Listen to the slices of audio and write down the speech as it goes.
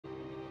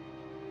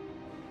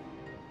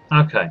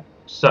Okay,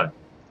 so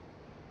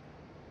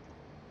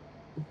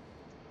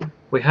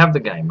we have the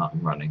game up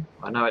and running.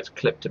 I know it's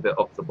clipped a bit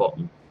off the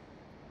bottom,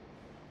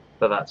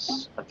 but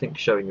that's, I think,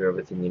 showing you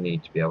everything you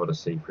need to be able to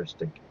see for us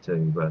to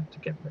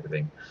get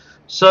moving.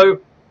 So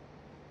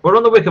we're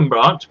on the Wickham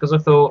branch because I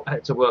thought, hey,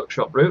 it's a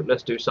workshop route.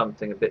 Let's do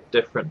something a bit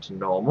different to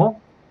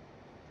normal.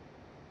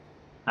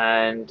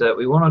 And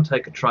we want to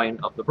take a train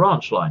up the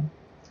branch line.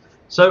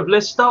 So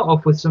let's start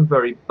off with some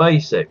very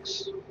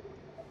basics.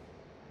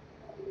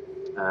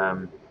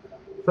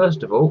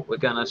 First of all, I'm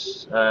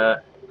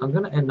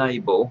going to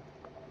enable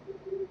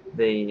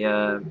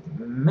the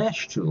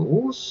mesh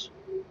tools,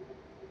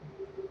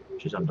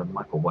 which is under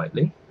Michael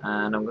Whiteley,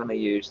 and I'm going to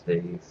use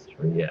the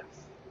 3F.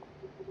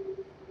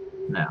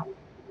 Now,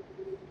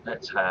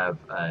 let's have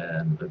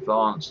an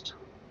advanced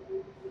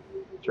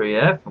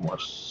 3F, and we'll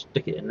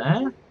stick it in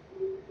there.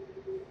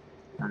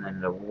 And then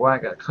the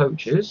Wagger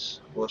coaches,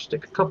 we'll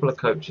stick a couple of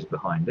coaches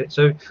behind it.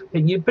 So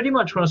you pretty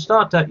much want to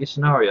start out your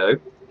scenario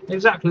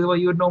exactly the way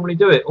you would normally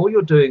do it. All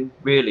you're doing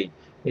really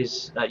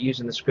is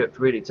using the script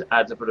really to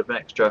add a bit of an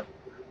extra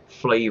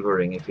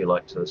flavouring, if you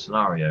like, to the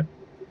scenario.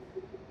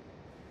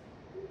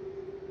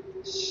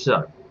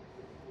 So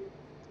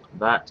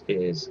that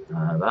is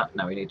that.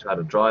 Now we need to add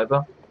a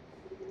driver,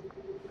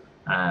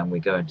 and we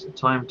go into the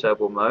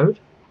timetable mode,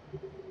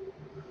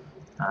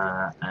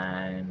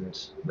 and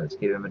let's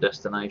give him a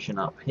destination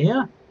up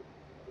here,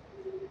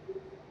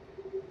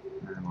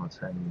 and we'll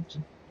tell him to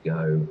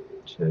go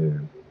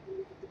to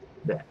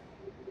there.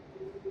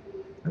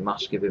 We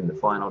must give him the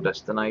final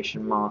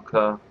destination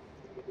marker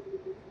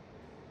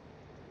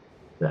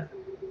there.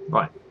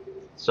 Right,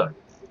 so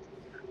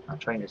our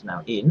train is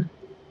now in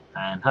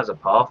and has a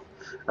path,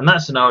 and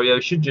that scenario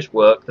should just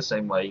work the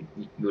same way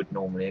you would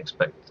normally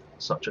expect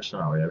such a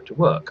scenario to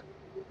work.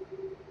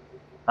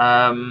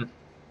 God,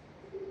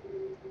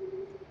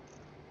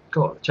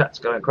 the chat's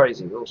going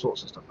crazy with all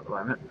sorts of stuff at the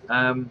moment.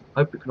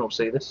 Hope you can all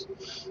see this.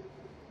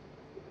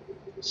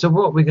 So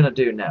what we're going to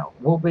do now,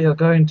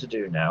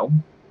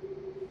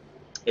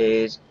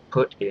 is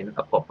put in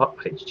a pop-up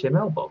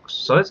HTML box.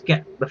 So let's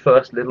get the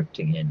first little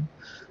thing in.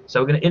 So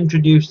we're going to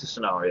introduce the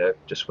scenario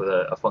just with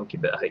a funky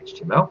bit of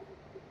HTML.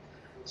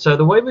 So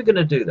the way we're going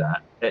to do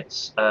that,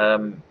 it's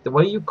the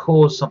way you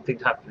cause something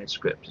to happen in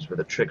script is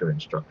with a trigger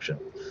instruction.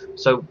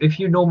 So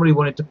if you normally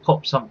wanted to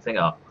pop something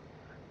up,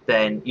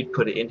 then you'd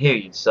put it in here.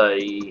 You'd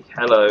say,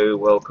 hello,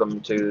 welcome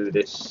to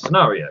this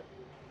scenario.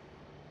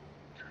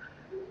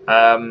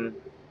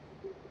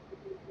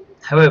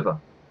 However,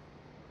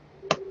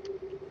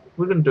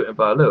 we're going to do it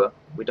via LUA.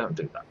 We don't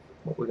do that.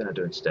 What we're going to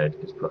do instead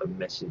is put a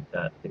message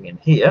thing in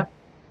here,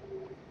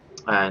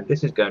 and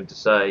this is going to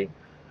say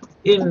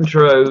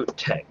intro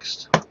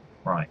text.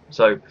 Right,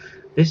 so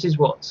this is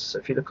what's,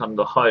 if you look under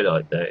the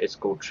highlight there, it's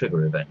called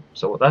trigger event.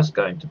 So what that's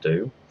going to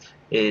do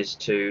is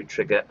to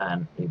trigger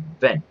an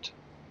event.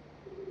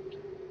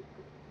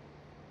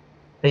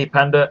 Hey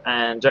Panda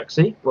and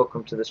Jaxie,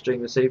 welcome to the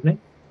stream this evening.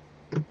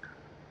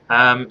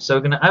 So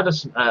we're going to add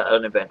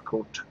an event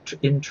called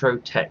intro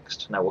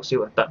text. Now we'll see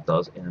what that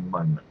does in a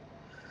moment.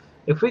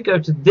 If we go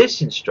to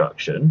this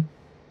instruction,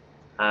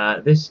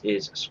 this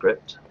is a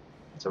script,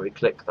 so we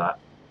click that.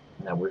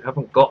 Now we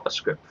haven't got a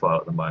script file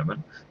at the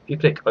moment. If you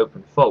click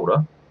open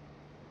folder,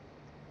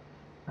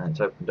 and it's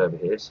opened over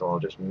here, so I'll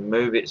just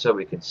move it so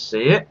we can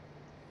see it.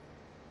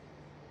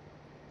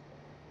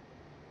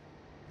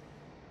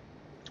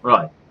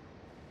 Right.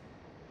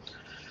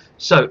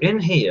 So in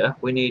here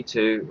we need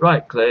to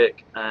right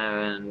click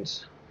and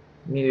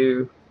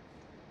new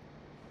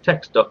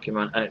text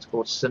document, and it's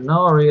called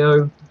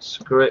scenario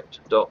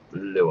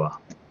script.lua.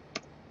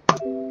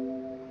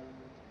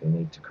 We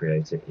need to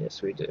create it.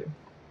 Yes, we do.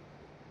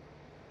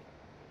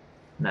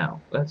 Now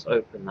let's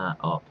open that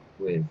up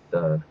with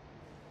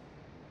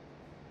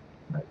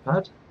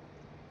Notepad.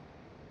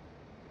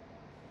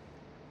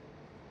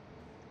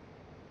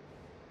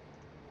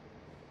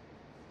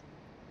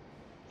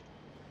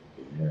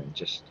 Here in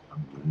just a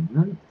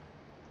moment.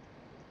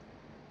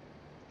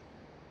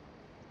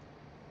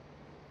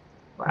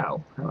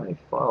 Wow, how many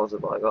files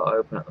have I got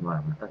open at the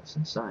moment? That's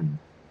insane.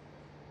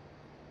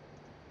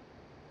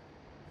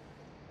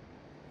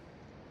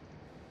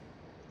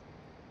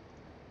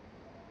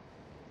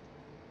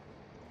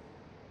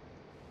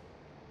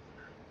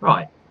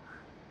 Right.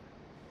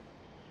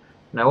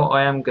 Now what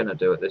I am going to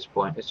do at this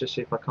point is just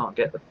see if I can't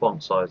get the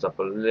font size up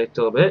a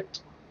little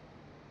bit.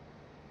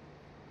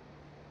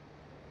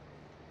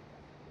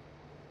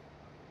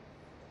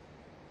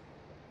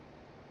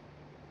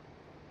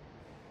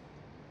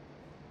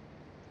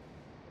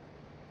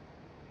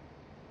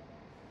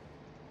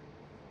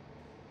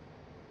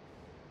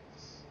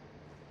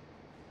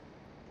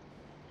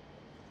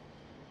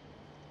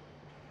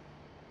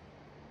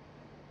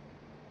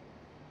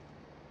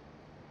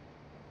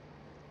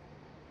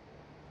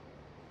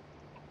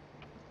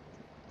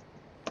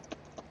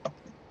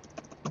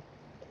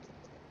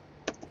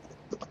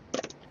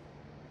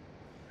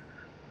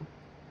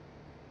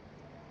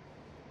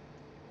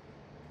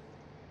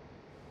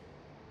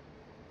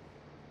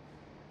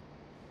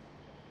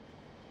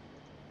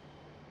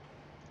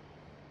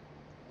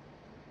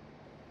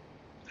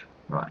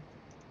 Right,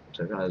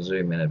 so I'm going to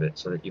zoom in a bit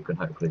so that you can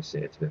hopefully see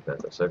it a bit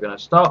better. So we're going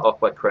to start off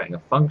by creating a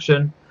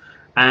function,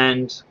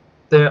 and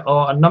there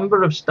are a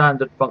number of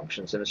standard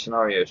functions in a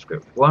scenario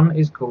script. One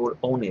is called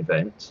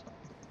onEvent,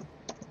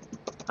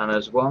 and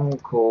there's one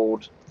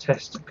called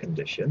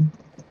testCondition.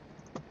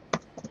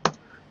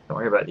 Don't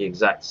worry about the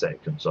exact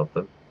sequence of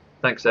them.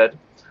 Thanks, Ed.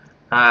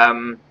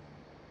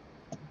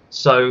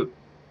 So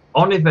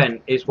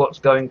onEvent is what's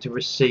going to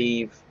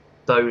receive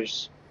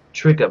those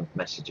trigger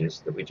messages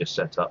that we just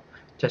set up.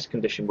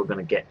 testCondition we're going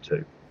to get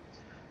to.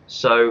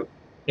 So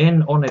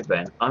in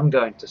onEvent, I'm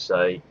going to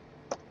say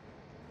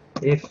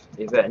if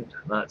event,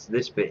 that's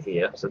this bit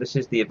here, so this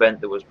is the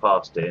event that was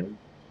passed in,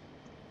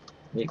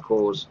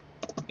 equals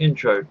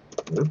intro,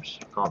 oops,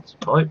 can't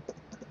type,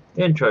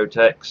 intro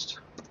text,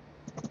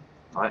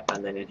 right,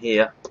 and then in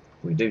here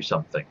we do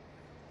something.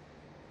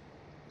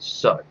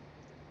 So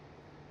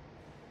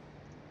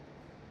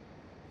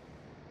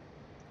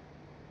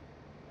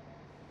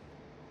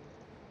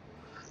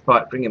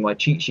right, bringing my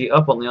cheat sheet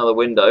up on the other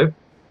window,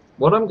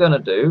 what I'm going to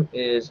do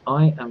is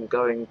I am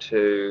going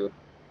to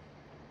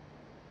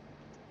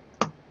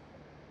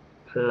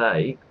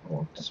play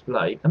or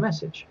display a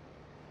message.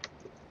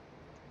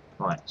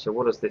 Right, so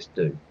what does this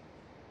do?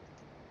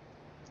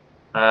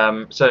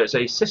 So it's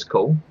a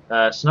syscall,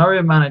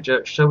 scenario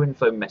manager show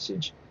info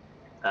message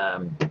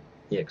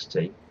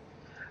ext.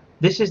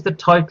 This is the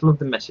title of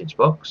the message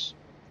box.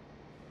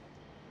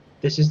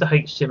 This is the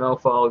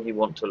HTML file you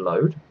want to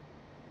load.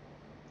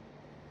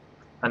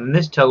 And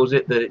this tells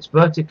it that it's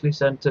vertically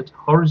centered,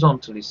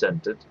 horizontally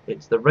centered,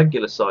 it's the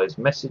regular size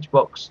message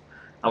box,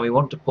 and we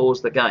want to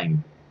pause the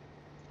game.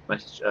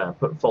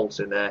 Put false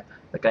in there,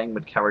 the game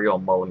would carry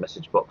on while the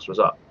message box was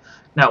up.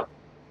 Now,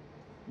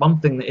 one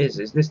thing that is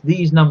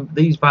these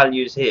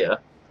values here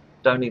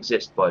don't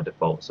exist by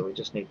default, so we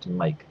just need to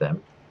make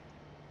them.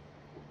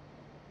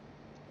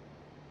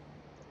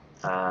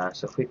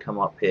 So if we come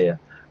up here,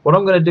 what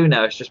I'm going to do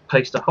now is just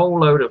paste a whole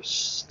load of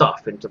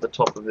stuff into the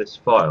top of this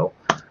file,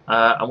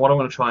 and what I'm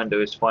going to try and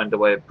do is find a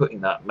way of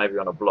putting that maybe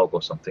on a blog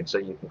or something so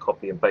you can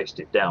copy and paste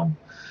it down.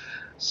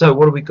 So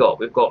what have we got?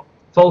 We've got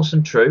false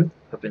and true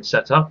have been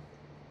set up.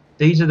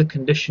 These are the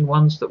condition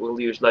ones that we'll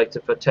use later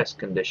for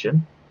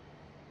testCondition.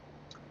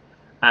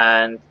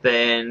 And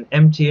then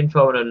empty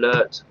info and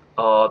alert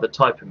are the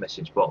type of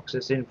message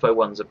boxes. Info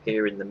ones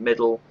appear in the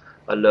middle,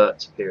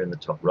 alerts appear in the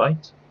top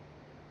right.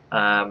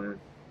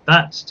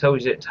 That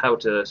tells it how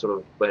to sort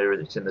of whether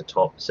it's in the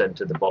top,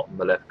 center, the bottom,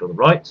 the left, or the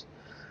right.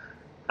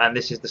 And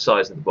this is the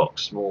size of the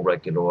box, small,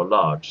 regular, or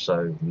large.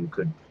 So you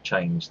could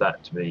change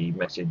that to be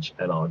message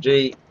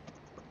LRG,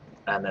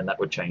 and then that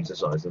would change the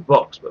size of the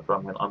box. But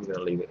I'm going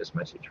to leave it as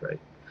message rate.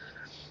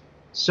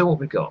 So what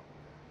we got?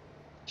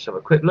 Let's have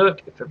a quick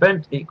look. If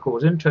event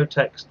equals intro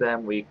text,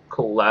 then we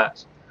call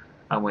that,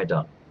 and we're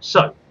done.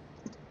 So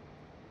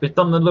we've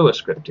done the LUA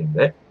scripting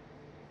bit.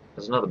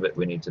 There's another bit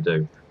we need to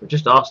do. We've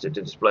just asked it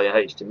to display a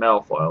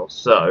HTML file,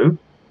 so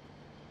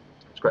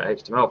let's create a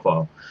HTML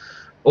file.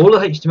 All the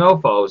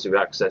HTML files you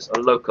access are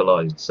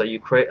localized, so you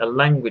create a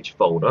language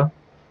folder,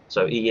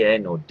 so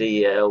EN or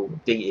DL, or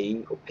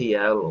DE or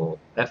PL or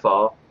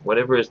FR,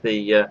 whatever is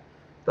the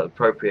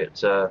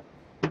appropriate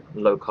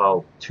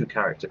local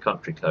 2-character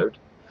country code.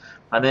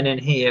 And then in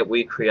here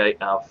we create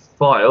our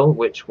file,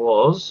 which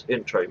was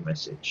intro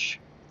message.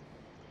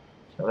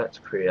 So let's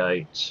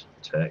create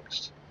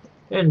text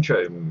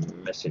intro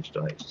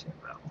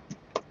message.html.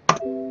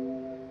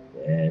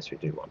 Yes, we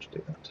do want to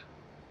do that.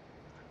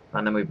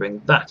 And then we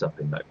bring that up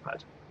in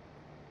Notepad.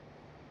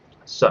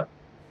 So,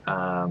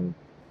 oh,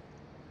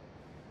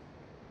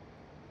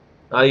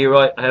 you're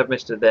right, I have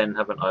missed a then,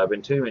 haven't I? I've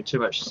been doing too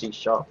much C#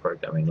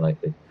 programming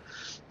lately.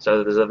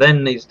 So there's a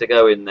then needs to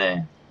go in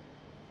there.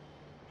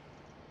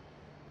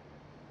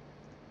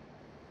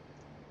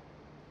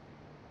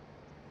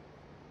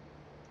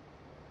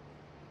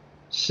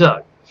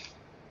 So,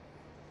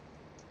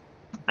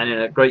 and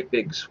in a great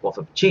big swath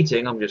of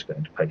cheating, I'm just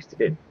going to paste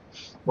it in.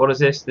 What is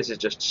this? This is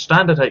just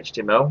standard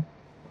HTML,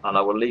 and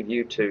I will leave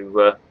you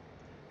to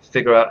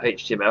figure out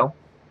HTML.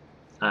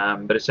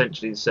 But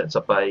essentially, it sets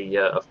up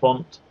a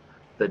font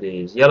that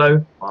is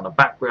yellow on a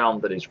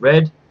background that is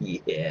red.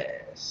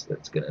 Yes,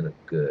 that's going to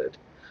look good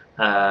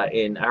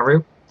in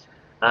Arial.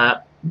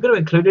 I'm going to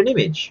include an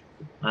image,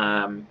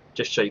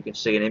 just so you can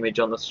see an image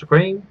on the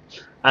screen,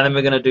 and then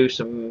we're going to do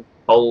some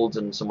bolds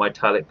and some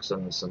italics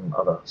and some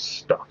other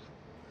stuff.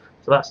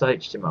 So that's the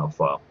HTML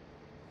file.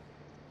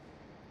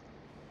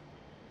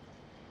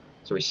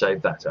 So we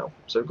save that out.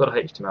 So we've got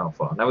a HTML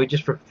file. Now we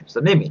just reference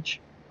an image.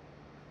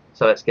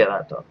 So let's get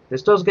that done.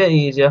 This does get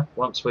easier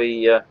once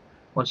you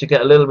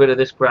get a little bit of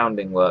this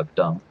grounding work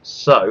done.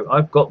 So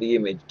I've got the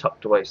image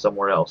tucked away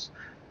somewhere else.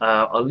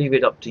 I'll leave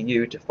it up to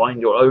you to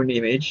find your own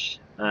image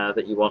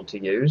that you want to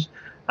use.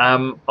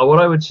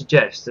 What I would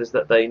suggest is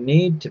that they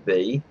need to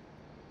be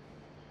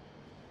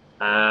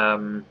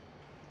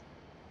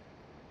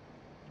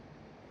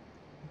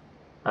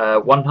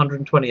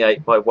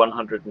 128 by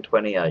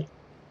 128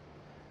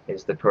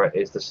 is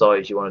the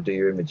size you want to do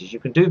your images. You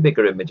can do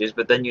bigger images,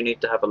 but then you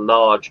need to have a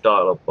large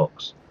dialog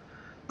box.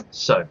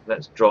 So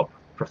let's drop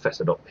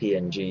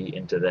professor.png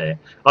into there.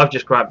 I've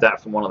just grabbed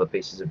that from one of the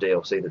pieces of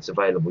DLC that's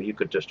available. You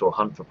could just do a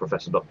hunt for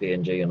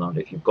professor.png, and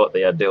if you've got the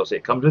DLC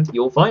it comes with,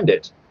 you'll find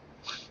it.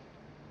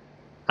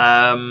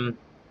 So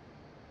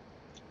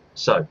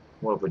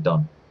what have we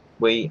done?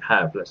 We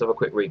have, let's have a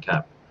quick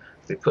recap.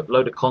 We put a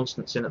load of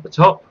constants in at the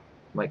top,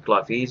 make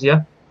life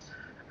easier.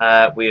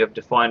 We have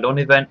defined on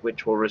event,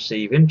 which will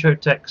receive intro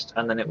text,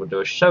 and then it will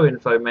do a show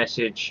info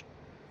message.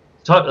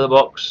 Title of the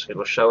box, it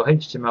will show a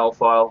HTML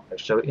file, it'll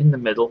show it in the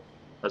middle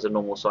as a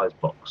normal size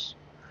box.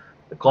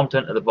 The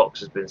content of the box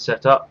has been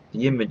set up,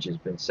 the image has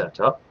been set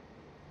up,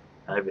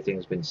 and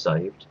everything's been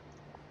saved.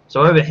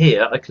 So over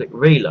here I click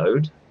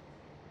reload,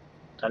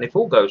 and if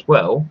all goes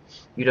well,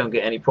 you don't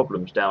get any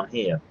problems down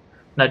here.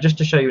 Now just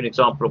to show you an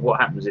example of what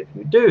happens if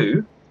you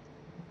do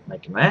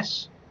make a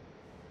mess,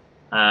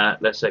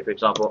 let's say for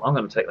example I'm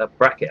going to take that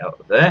bracket out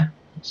of there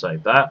and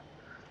save that,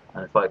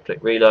 and if I click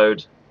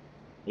reload,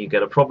 you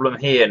get a problem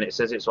here and it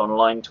says it's on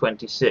line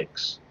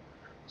 26.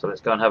 So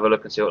let's go and have a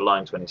look and see what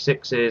line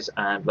 26 is,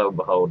 and lo and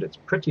behold, it's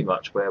pretty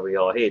much where we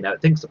are here. Now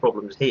it thinks the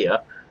problem is here,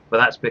 but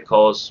that's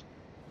because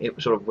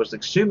it sort of was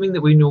assuming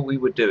that we knew what we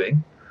were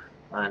doing,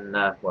 and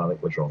well,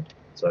 it was wrong.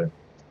 So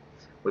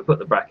we put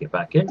the bracket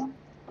back in,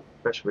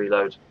 press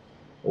reload,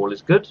 all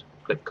is good,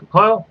 click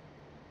compile,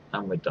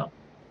 and we're done.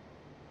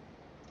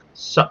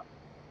 So,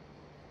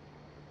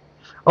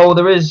 oh,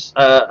 there is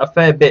a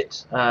fair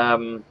bit.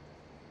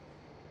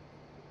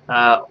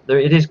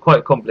 It is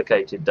quite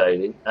complicated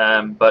daily,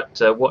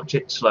 but watch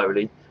it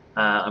slowly,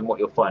 and what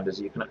you'll find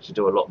is you can actually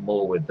do a lot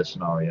more with the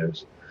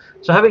scenarios.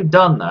 So having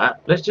done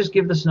that, let's just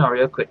give the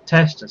scenario a quick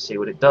test and see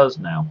what it does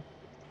now.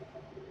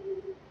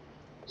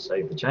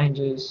 Save the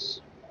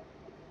changes.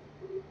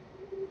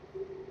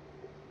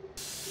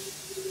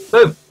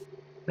 Boom!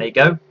 There you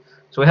go.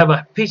 So we have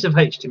a piece of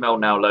HTML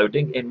now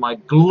loading in my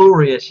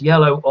glorious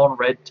yellow on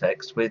red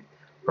text with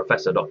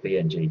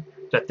professor.png,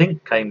 which I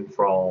think came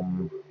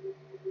from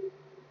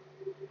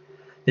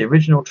the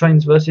original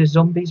Trains vs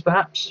Zombies,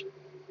 perhaps?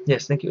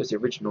 Yes, I think it was the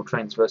original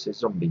Trains vs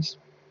Zombies.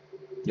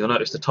 You'll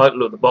notice the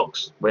title of the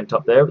box went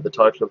up there with the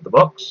title of the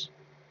box.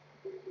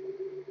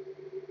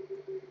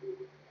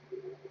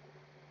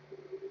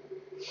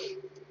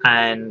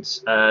 And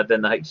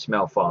then the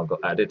HTML file got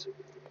added.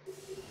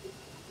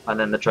 And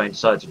then the train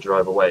decided to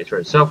drive away through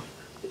itself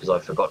because I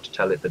forgot to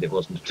tell it that it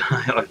wasn't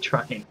an AI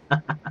train.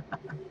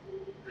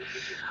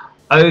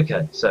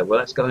 Okay, so well,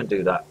 let's go and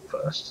do that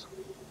first.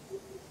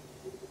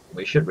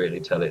 We should really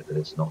tell it that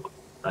it's not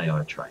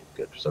AI train.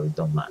 Good, so we've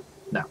done that.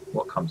 Now,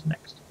 what comes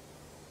next?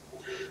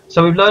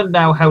 So we've learned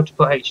now how to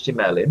put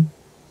HTML in.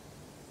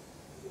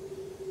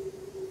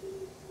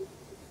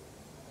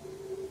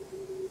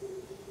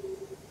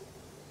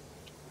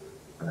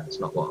 And that's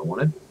not what I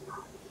wanted.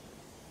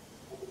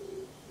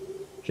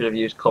 Should have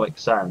used Comic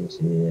Sans.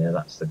 Yeah,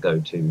 that's the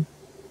go-to.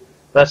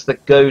 That's the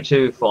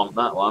go-to font,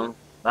 that one.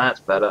 That's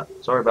better.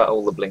 Sorry about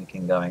all the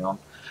blinking going on.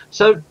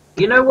 So,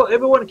 you know what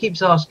everyone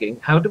keeps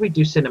asking? How do we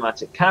do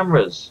cinematic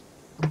cameras?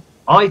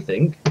 I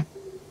think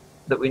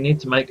that we need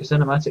to make a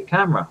cinematic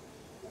camera.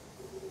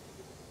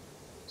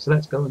 So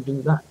let's go and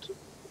do that.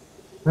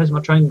 Where's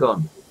my train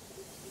gone?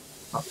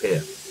 Up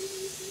here.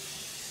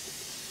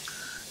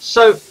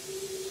 So,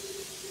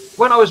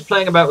 when I was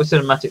playing about with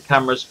cinematic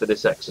cameras for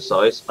this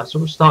exercise, I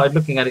sort of started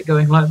looking at it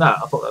going like that.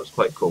 I thought that was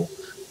quite cool.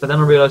 But then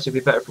I realised it'd be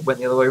better if it went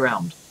the other way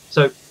around.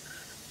 So,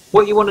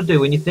 what you want to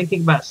do when you're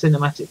thinking about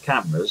cinematic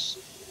cameras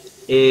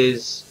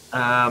is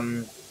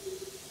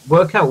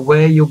work out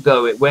where you're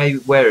going,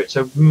 where it.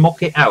 So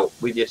mock it out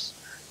with your,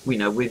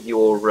 with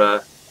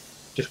your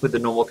just with the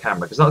normal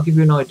camera, because that'll give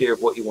you an idea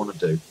of what you want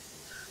to do.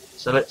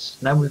 So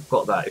now we've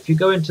got that. If you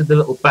go into the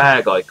little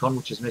bag icon,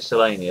 which is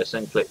miscellaneous,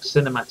 and click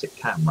cinematic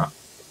camera,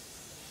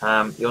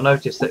 you'll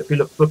notice that if you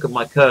look at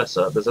my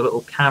cursor, there's a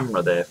little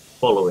camera there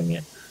following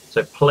it.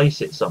 So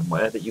place it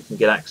somewhere that you can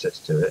get access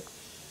to it,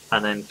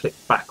 and then click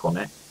back on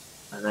it,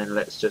 and then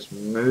let's just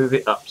move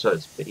it up so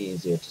it's a bit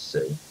easier to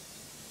see.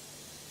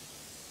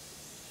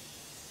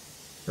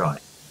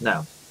 Right,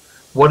 now,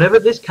 whatever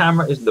this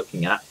camera is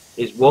looking at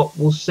is what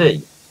we'll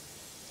see.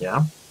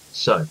 Yeah,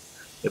 so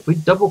if we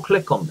double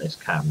click on this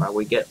camera,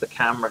 we get the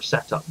camera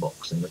setup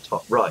box in the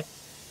top right.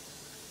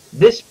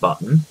 This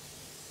button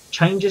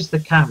changes the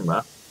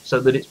camera so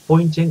that it's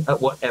pointing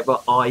at whatever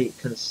I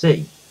can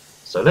see.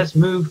 So let's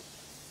move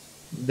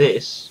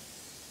this,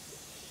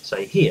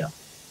 say here,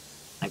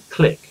 and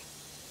click.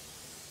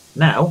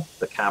 Now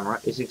the camera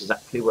is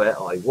exactly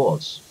where I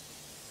was.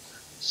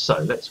 So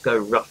let's go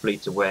roughly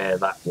to where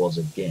that was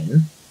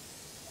again.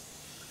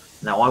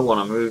 Now I want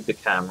to move the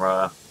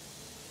camera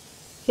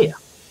here.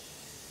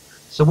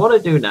 So what I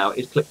do now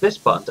is click this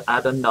button to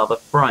add another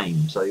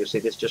frame. So you'll see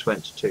this just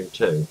went to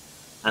 2.2,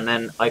 and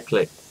then I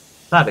click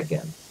that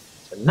again.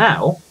 So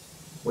now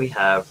we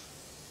have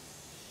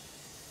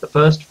the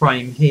first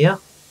frame here,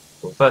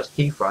 or first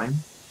keyframe.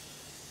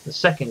 The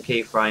second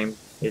keyframe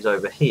is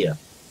over here.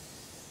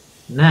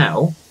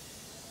 Now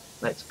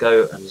let's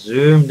go and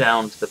zoom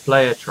down to the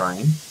player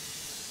train,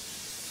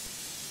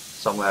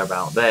 somewhere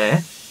about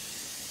there.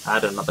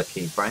 Add another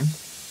keyframe.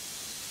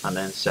 and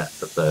then set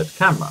the third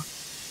camera.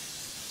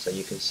 So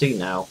you can see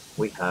now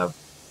we have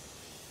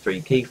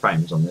 3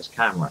 keyframes on this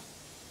camera.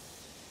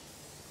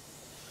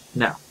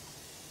 Now,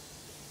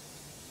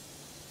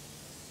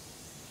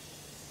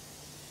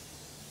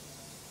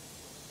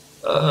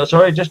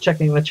 sorry, just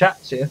checking the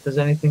chat, see if there's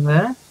anything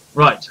there.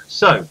 Right,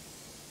 so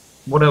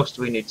what else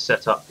do we need to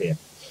set up here?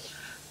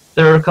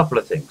 There are a couple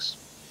of things.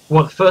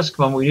 Well, the first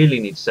one we really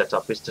need to set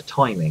up is the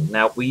timing.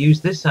 Now, we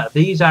use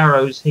these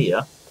arrows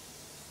here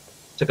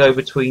to go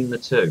between the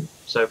two,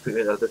 so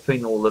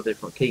between all the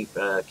different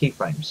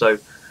keyframes. So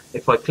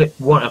if I click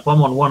one, if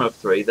I'm on 1 of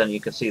 3, then you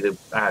can see the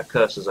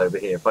cursors over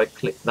here. If I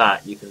click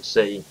that, you can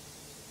see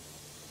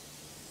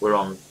we're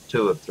on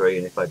 2 of 3,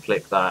 and if I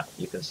click that,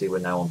 you can see we're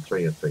now on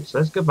 3 of 3. So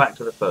let's go back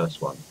to the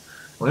first one.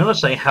 We're going to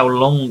say how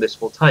long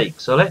this will take.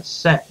 So let's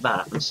set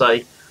that and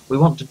say we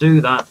want to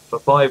do that for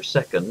 5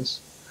 seconds,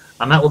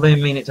 and that will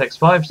then mean it takes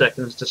 5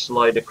 seconds to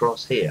slide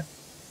across here.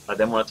 I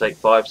then want to take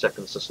 5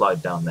 seconds to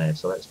slide down there.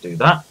 So let's do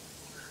that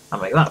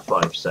and make that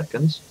 5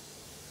 seconds.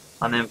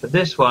 And then for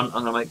this one,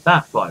 I'm going to make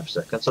that 5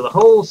 seconds. So the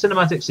whole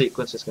cinematic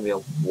sequence is going to be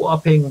a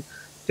whopping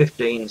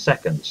 15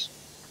 seconds.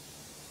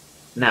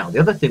 Now, the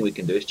other thing we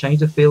can do is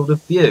change the field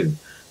of view.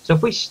 So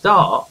if we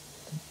start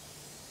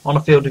on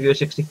a field of view of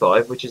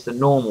 65, which is the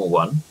normal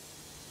one,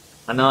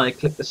 and then I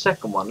click the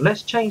second one,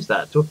 let's change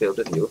that to a field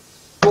of view of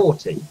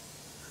 40.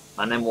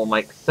 And then we'll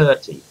make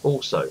 30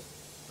 also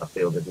a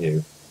field of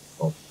view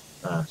of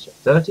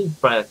 30,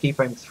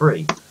 keyframe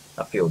 3,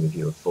 a field of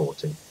view of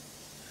 40.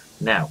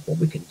 Now, what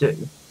we can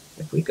do,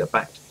 if we go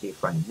back to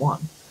keyframe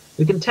 1,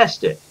 we can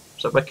test it.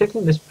 So by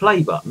clicking this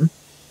play button,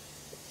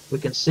 we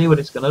can see what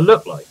it's going to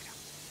look like.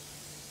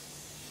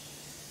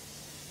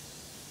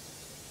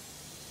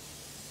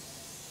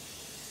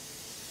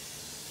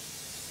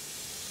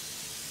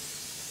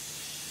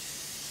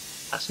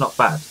 That's not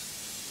bad.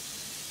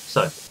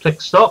 So,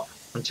 click stop.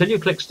 Until you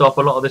click stop,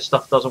 a lot of this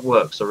stuff doesn't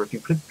work. So if you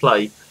click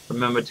play,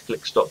 remember to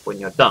click stop when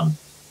you're done.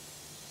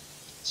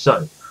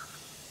 So,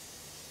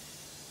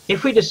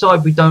 if we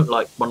decide we don't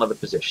like one of the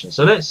positions,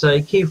 so let's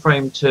say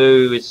keyframe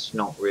 2 is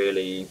not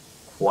really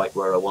quite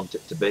where I want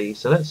it to be,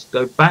 so let's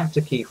go back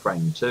to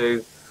keyframe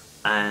 2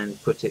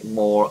 and put it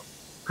more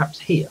perhaps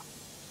here.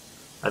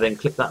 I then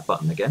click that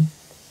button again,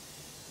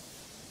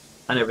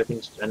 and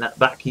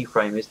that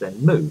keyframe is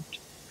then moved.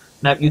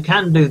 Now you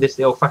can do this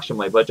the old-fashioned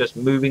way by just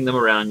moving them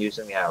around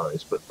using the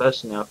arrows, but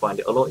personally I find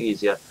it a lot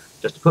easier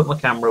just to put my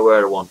camera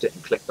where I want it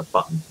and click the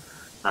button,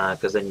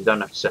 because then you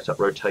don't have to set up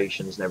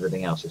rotations and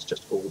everything else. It's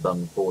just all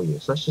done for you.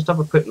 So let's just have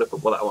a quick look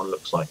at what that one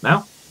looks like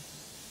now.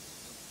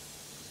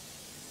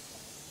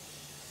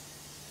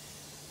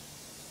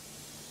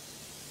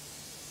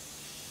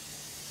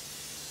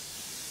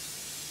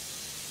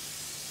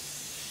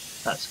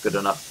 That's good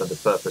enough for the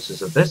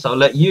purposes of this. I'll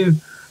let you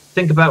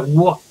think about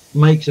what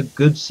makes a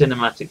good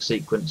cinematic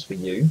sequence for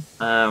you.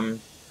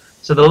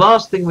 So the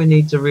last thing we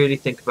need to really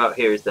think about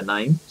here is the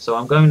name. So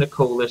I'm going to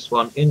call this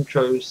one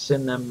Intro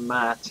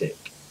Cinematic.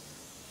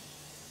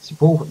 It's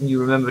important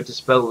you remember to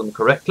spell them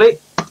correctly,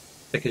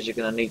 because you're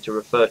going to need to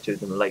refer to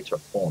them later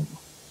on.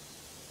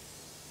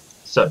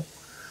 So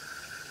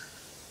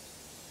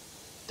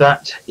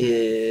that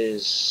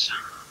is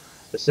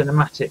the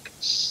cinematic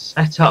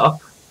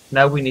setup.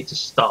 Now we need to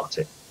start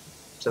it.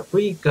 So if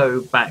we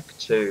go back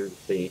to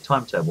the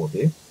timetable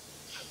view,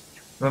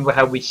 remember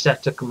how we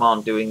set a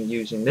command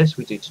using this?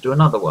 We need to do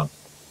another one.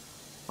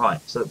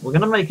 Right, so we're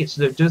going to make it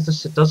so that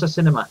it does a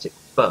cinematic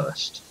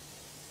first.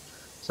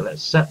 So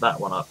let's set that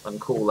one up and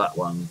call that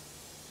one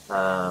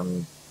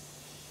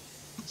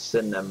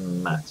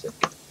cinematic.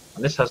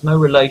 And this has no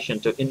relation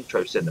to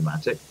intro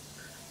cinematic.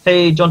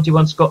 Hey, John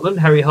T1 Scotland,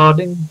 Harry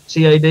Harding,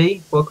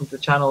 CAD, welcome to the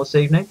channel this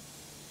evening.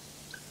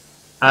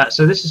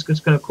 So this is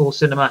just going to call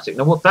cinematic.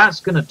 Now what that's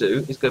going to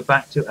do is go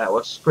back to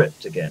our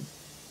script again.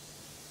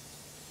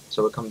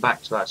 So we'll come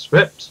back to our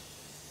script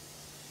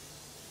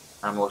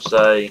and we'll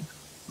say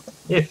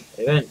if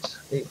event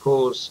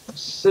equals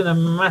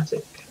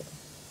cinematic,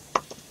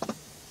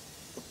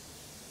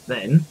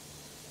 then,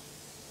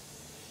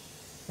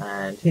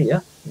 and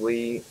here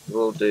we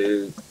will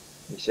do,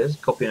 he says,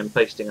 copying and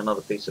pasting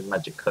another piece of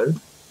magic code,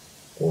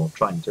 or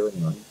trying to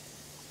anyway.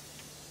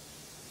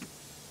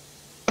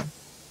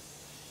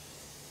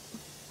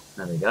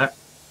 There we go.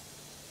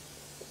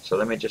 So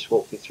let me just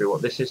walk you through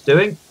what this is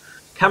doing.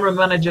 Camera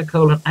manager :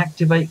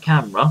 activate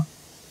camera,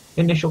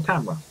 initial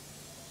camera.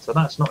 So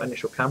that's not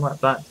initial camera,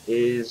 that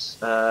is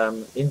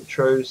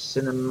intro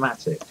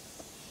cinematic.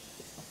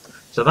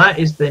 So that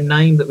is the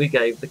name that we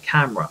gave the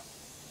camera.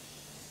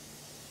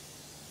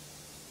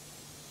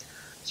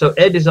 So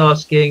Ed is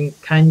asking,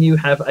 can you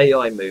have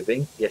AI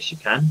moving? Yes, you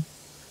can.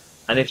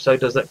 And if so,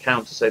 does that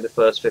count to say the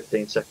first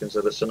 15 seconds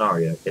of the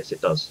scenario? Yes,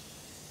 it does.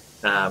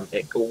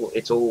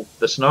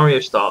 The scenario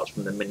starts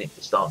from the minute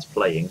it starts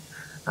playing,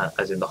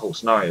 as in the whole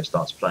scenario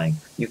starts playing.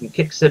 You can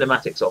kick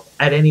cinematics off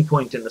at any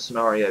point in the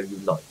scenario you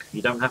like.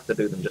 You don't have to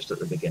do them just at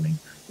the beginning.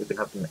 You can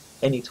have them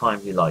any time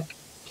you like.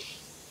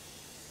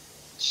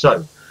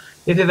 So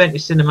If the event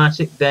is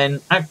cinematic,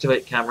 then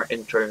activate camera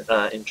intro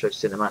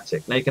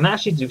cinematic. Now you can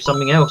actually do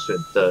something else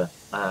with the.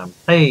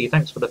 Hey,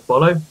 thanks for the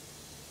follow,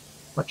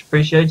 much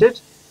appreciated.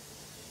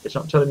 It's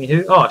not telling me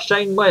who. Oh,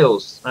 Shane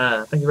Wales.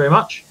 Thank you very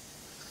much.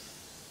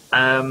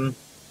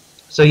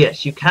 So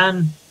yes, you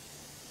can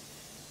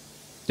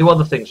do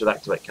other things with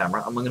activate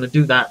camera, and we're going to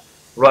do that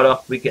right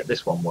after we get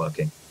this one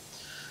working.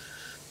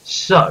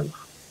 So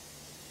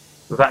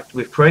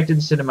we've created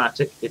the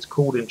cinematic. It's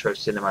called intro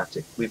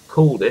cinematic. We've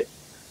called it.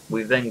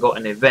 We've then got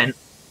an event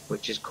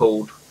which is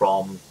called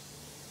from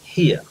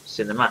here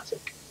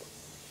cinematic.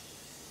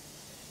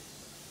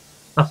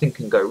 Nothing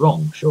can go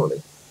wrong,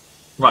 surely.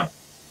 Right.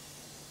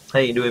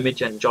 Hey, new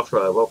image and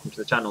Joshua, welcome to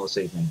the channel this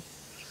evening.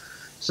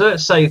 So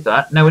let's save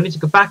that. Now we need to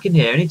go back in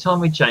here. Anytime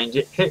we change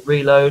it, hit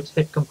reload,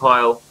 hit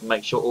compile, and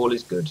make sure all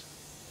is good.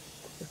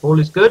 If all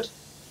is good,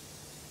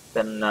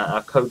 then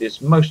our code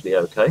is mostly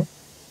okay.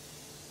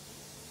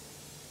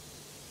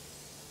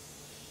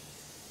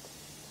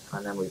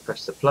 And then we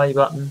press the play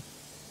button.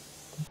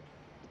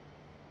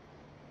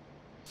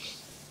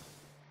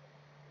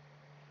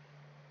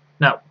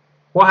 Now,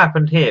 what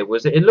happened here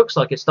was that it looks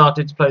like it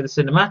started to play the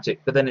cinematic,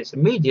 but then it's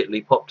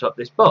immediately popped up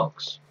this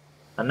box.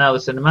 And now the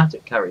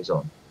cinematic carries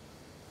on.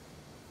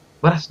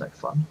 Well, that's no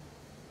fun.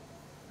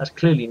 That's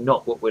clearly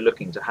not what we're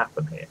looking to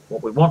happen here.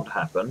 What we want to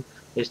happen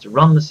is to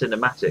run the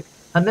cinematic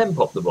and then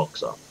pop the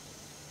box up.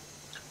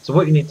 So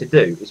what you need to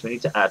do is we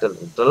need to add a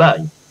little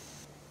delay.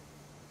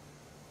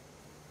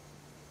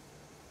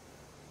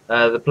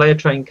 The player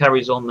train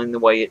carries on in the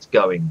way it's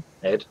going,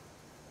 Ed.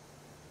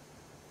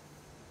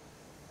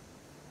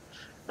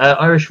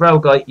 Irish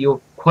Railguy,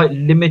 you're quite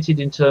limited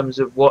in terms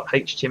of what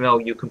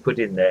HTML you can put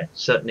in there.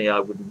 Certainly I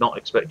would not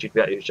expect you to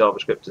be able to use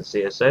JavaScript and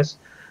CSS,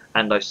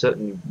 and I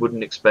certainly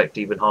wouldn't expect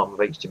even half of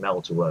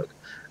HTML to work.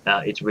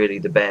 It's really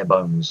the bare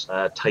bones.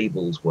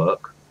 Tables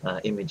work,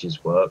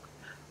 images work,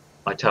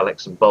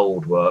 italics and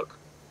bold work.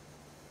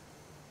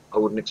 I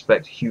wouldn't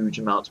expect huge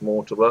amounts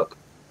more to work.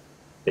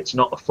 It's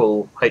not a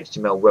full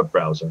HTML web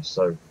browser,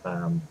 so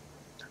how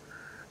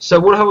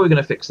are we going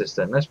to fix this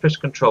then? Let's press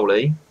Control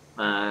E,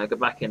 go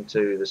back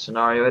into the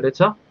scenario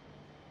editor,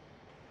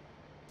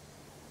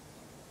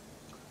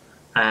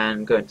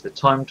 and go into the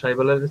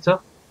timetable editor.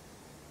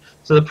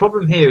 So the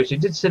problem here is you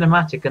did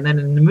cinematic and then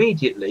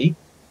immediately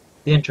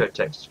the intro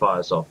text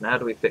fires off. Now how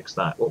do we fix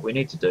that? What we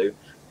need to do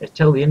is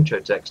tell the intro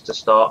text to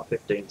start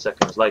 15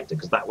 seconds later,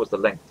 because that was the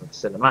length of the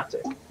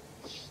cinematic.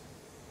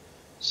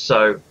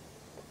 So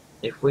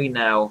if we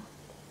now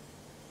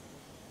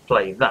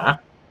play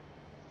that,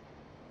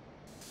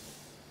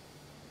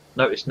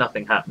 notice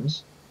nothing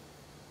happens.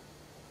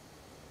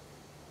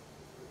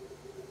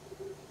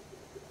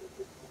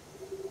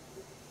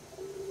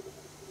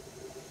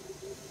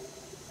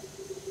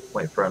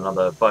 Wait for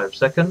another 5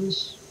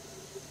 seconds,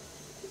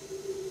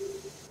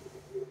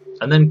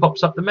 and then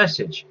pops up the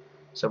message.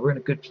 So we're in a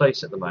good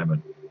place at the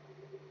moment.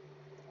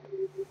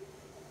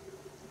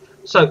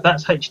 So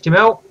that's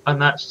HTML,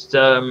 and that's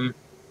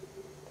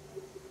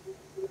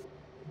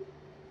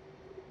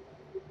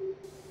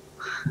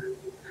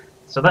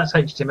so that's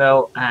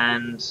HTML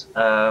and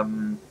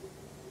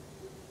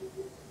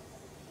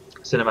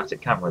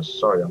cinematic cameras.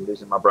 Sorry, I'm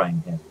losing my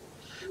brain here.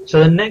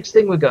 So the next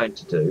thing we're going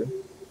to do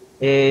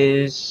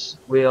is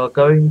we are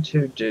going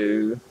to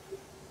do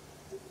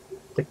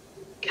the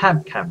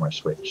cab camera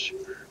switch.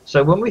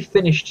 So when we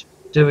finished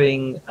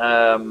doing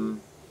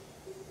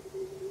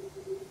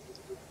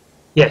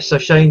yes, so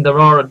Shane, there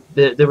are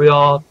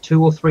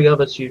 2 or 3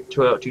 other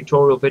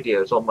tutorial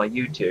videos on my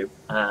YouTube.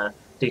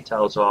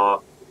 Details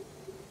are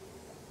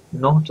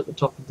not at the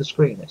top of the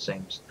screen, it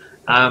seems.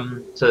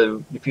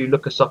 So if you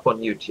look us up on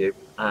YouTube,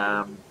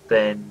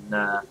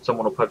 then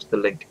someone will post the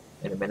link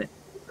in a minute,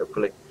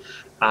 hopefully.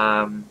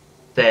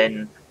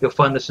 Then you'll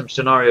find there's some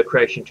scenario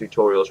creation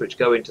tutorials which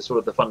go into sort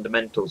of the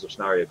fundamentals of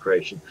scenario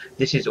creation.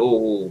 This is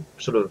all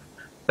sort of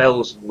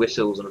bells and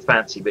whistles and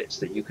fancy bits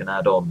that you can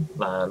add on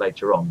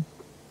later on.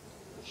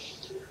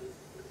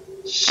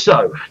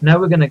 So now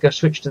we're going to go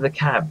switch to the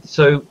cab.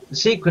 So the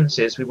sequence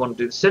is we want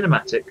to do the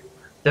cinematic,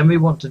 then we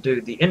want to do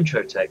the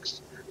intro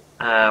text,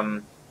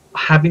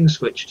 having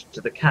switched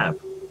to the cab.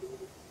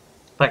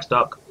 Thanks,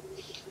 Doc.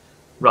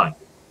 Right.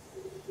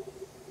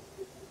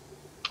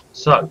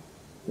 So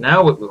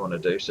now what we want to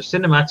do, so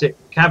cinematic,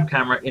 cab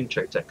camera,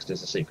 intro text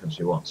is the sequence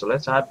we want. So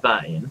let's add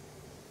that in,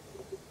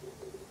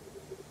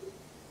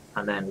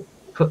 and then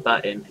put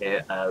that in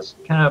here as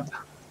cab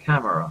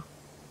camera.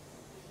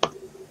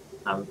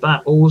 And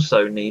that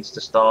also needs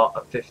to start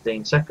at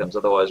 15 seconds,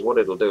 otherwise what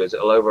it'll do is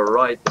it'll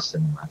override the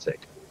cinematic.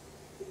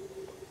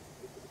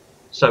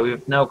 So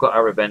we've now got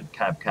our event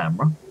cab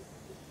camera.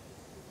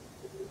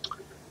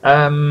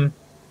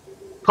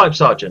 Pipe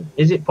Sergeant,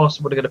 is it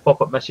possible to get a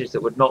pop-up message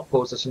that would not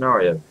pause the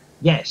scenario?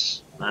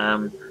 Yes,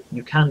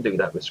 you can do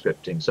that with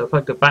scripting. So if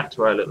I go back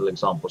to our little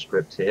example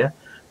script here,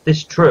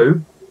 this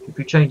true, if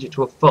you change it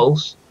to a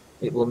false,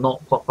 it will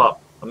not pop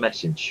up a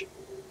message.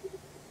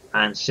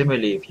 And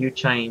similarly, if you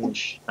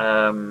change,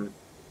 no,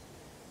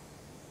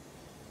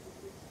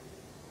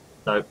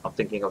 I'm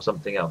thinking of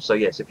something else. So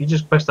yes, if you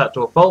just press that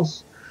to a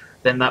false,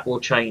 then that will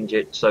change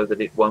it so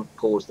that it won't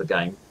pause the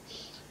game.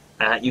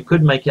 You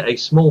could make it a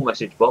small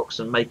message box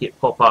and make it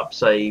pop up,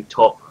 say,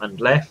 top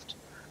and left,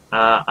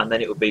 and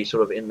then it would be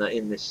sort of in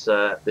this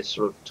this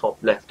sort of top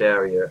left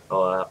area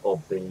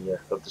of the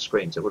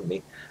screen, so it wouldn't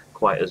be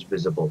quite as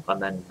visible.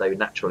 And then they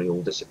naturally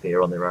all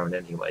disappear on their own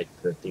anyway.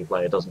 If the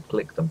player doesn't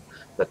click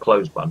the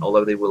close button,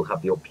 although they will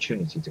have the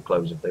opportunity to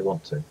close if they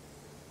want to.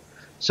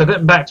 So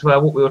getting back to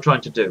what we were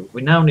trying to do,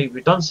 we've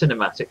done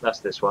cinematic, that's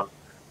this one.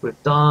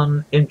 We've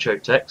done intro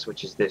text,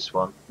 which is this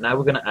one. Now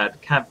we're going to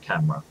add cab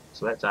camera.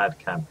 So let's add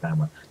cab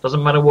camera.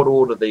 Doesn't matter what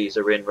order these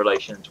are in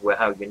relation to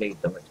how you need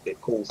them.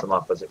 It calls them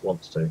up as it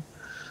wants to.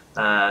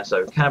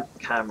 So cab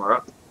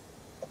camera.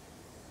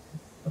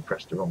 I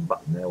pressed the wrong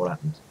button there. What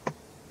happened?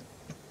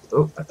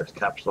 Oh, I pressed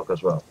caps lock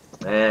as well.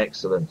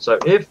 Excellent. So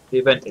if the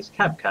event is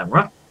cab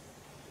camera,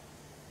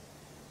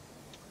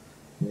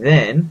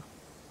 then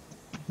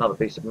another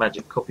piece of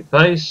magic copy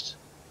paste.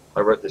 I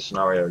wrote this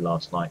scenario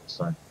last night,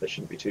 so there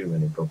shouldn't be too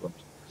many problems.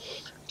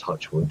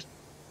 Touch wood.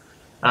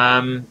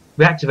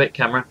 We activate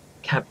camera,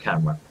 cab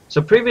camera.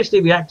 So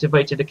previously we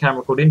activated a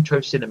camera called Intro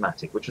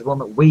Cinematic, which was one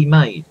that we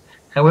made.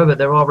 However,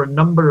 there are a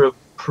number of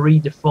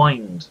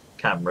predefined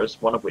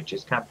cameras, one of which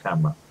is cab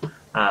camera.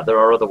 There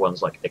are other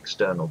ones like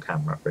external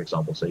camera, for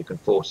example, so you can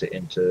force it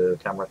into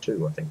camera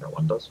 2, I think that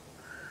one does.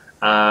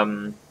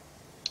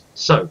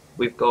 So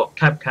we've got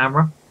cab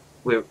camera,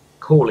 we're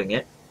calling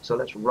it, so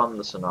let's run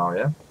the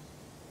scenario.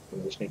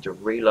 We just need to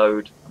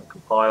reload and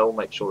compile,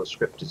 make sure the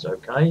script is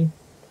okay,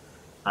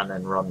 and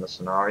then run the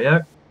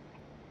scenario.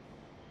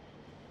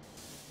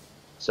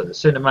 So the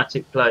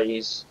cinematic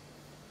plays,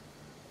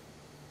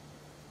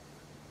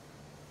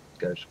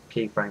 goes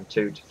keyframe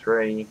 2 to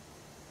 3,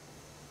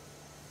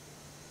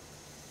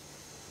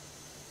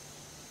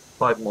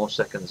 5 more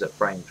seconds at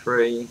frame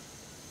 3,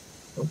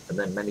 oh, and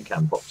then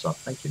Minicam pops up.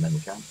 Thank you,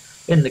 Minicam.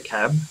 In the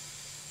cab,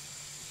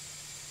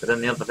 but then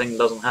the other thing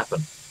doesn't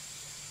happen.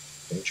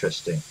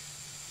 Interesting.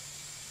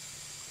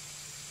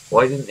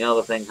 Why didn't the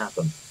other thing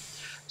happen?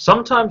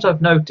 Sometimes I've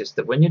noticed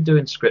that when you're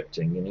doing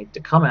scripting, you need to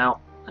come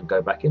out and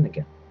go back in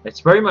again.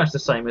 It's very much the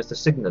same as the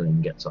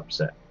signaling gets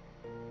upset.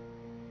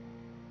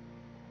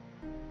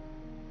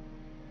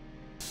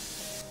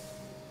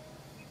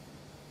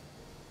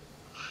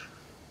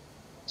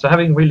 So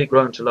having really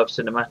grown to love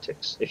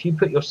cinematics, if you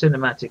put your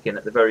cinematic in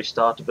at the very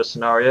start of a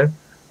scenario,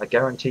 I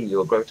guarantee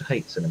you'll grow to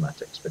hate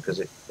cinematics because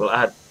it will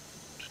add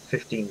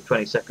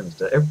 15-20 seconds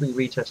to every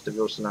retest of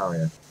your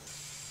scenario.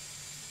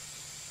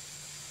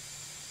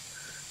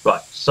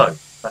 Right, so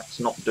that's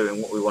not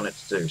doing what we want it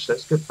to do. So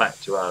let's go back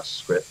to our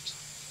script.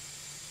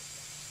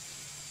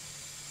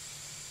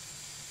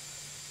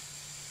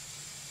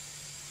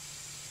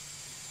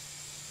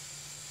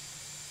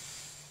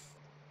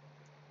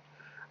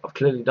 I've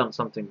clearly done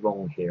something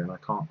wrong here and I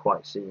can't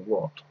quite see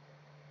what.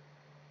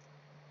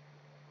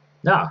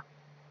 Ah,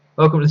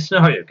 welcome to the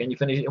scenario. Can you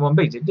finish it in one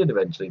beat? It did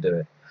eventually do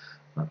it.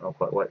 I don't know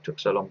quite why it took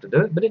so long to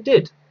do it, but it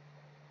did.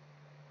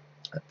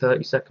 At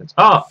 30 seconds.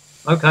 Ah,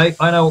 okay,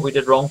 I know what we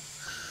did wrong.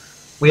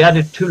 We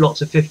added 2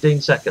 lots of 15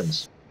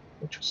 seconds,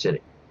 which was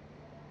silly.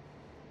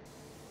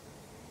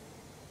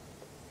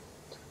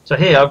 So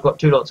here I've got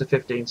 2 lots of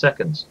 15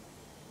 seconds.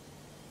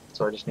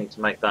 So I just need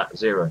to make that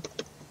 0.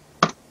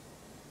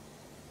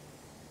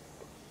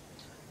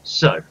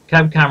 So,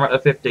 cab camera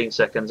at 15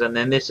 seconds, and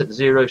then this at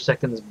 0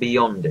 seconds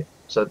beyond it,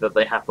 so that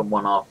they happen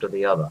one after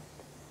the other.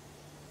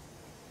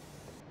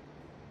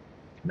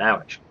 Now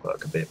it should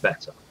work a bit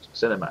better.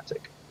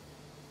 Cinematic.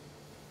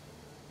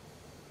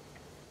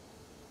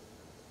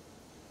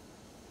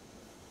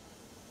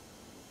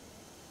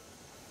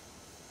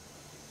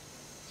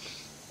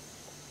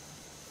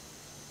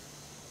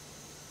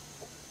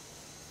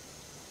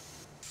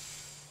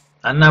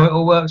 And now it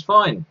all works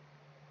fine.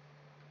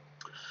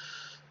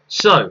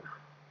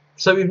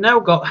 So we've now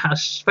got a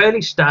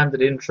fairly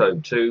standard intro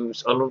to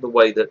a lot of the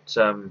way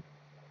that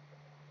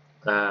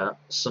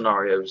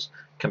scenarios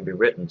can be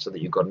written, so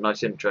that you've got a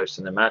nice intro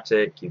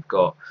cinematic, you've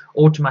got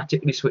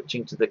automatically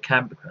switching to the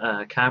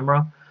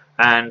camera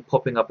and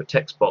popping up a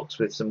text box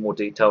with some more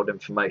detailed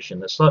information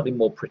that's slightly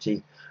more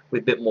pretty,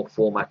 with a bit more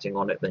formatting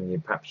on it than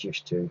you're perhaps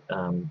used to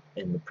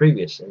in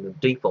the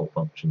default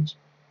functions.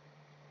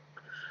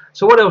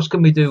 So what else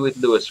can we do with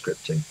LUA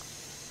scripting?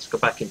 Let's go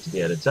back into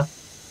the editor.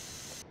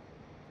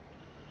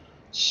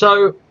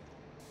 So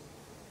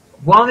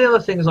one of the other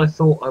things I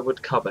thought I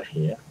would cover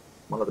here,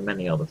 one of the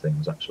many other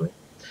things actually,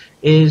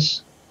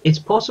 is it's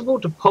possible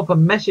to pop a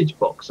message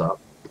box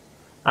up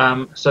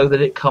so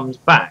that it comes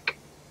back.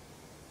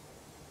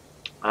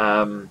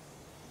 Or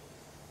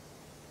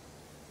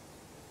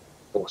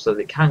so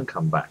that it can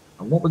come back.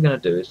 And what we're going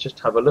to do is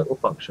just have a little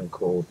function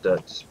called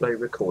display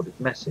recorded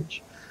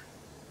message.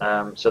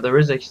 So there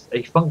is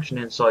a function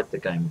inside the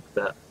game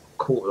that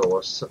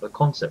or a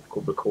concept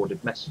called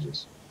recorded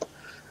messages.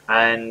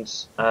 And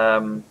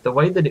the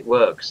way that it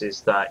works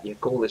is that you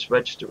call this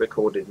register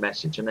recorded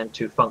message and then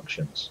 2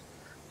 functions,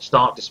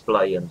 start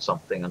display and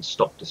something and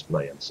stop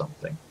display and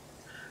something.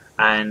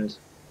 And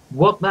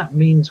what that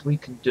means we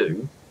can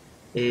do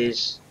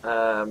is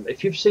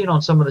if you've seen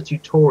on some of the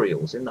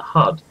tutorials in the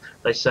HUD,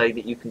 they say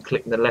that you can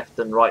click the left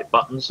and right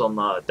buttons on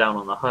the down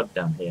on the HUD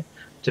down here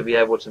to be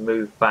able to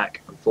move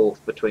back and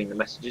forth between the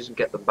messages and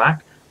get them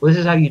back. Well, this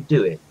is how you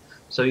do it.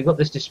 So you've got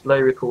this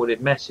display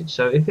recorded message.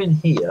 So if in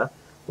here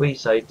we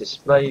say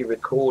display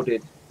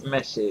recorded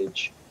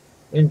message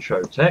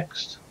intro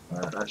text,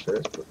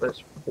 actually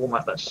let's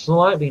format that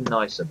slightly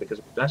nicer because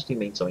it actually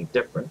means something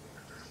different.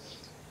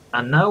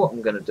 And now what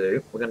I'm going to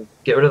do, we're going to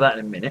get rid of that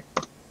in a minute,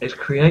 is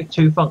create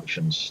two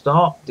functions: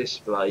 start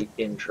display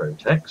intro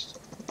text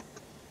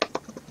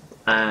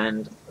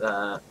and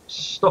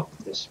stop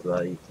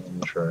display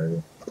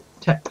intro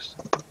text.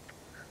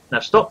 Now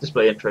stop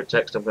display intro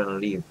text I'm going to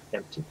leave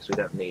empty because we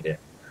don't need it.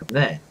 From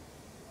there,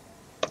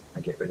 I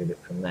get rid of it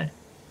from there.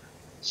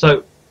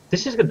 So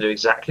this is going to do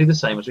exactly the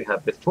same as we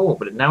had before,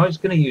 but now it's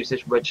going to use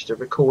this register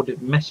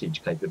recorded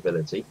message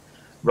capability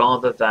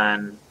rather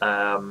than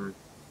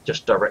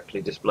just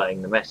directly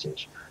displaying the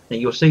message. Now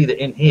you'll see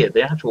that in here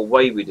the actual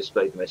way we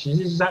display the message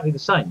is exactly the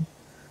same.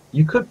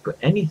 You could put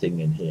anything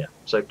in here,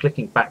 so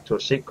clicking back to a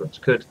sequence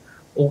could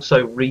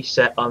also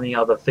reset any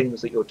other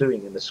things that you're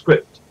doing in the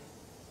script.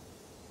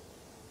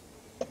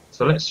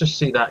 So let's just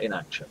see that in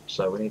action.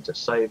 So we need to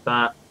save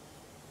that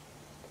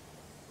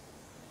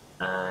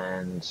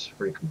and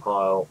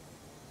recompile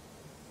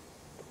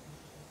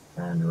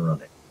and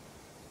run it.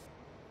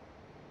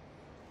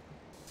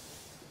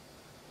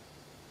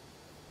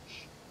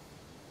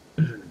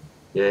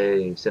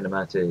 Yay,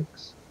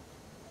 cinematics.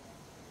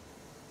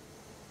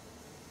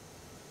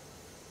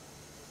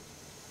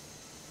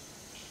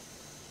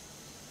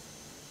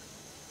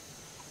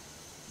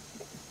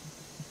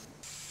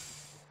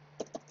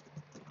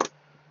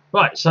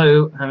 Right,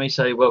 so let me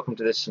say welcome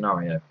to this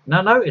scenario.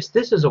 Now notice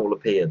this has all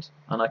appeared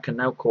and I can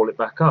now call it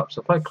back up.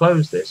 So if I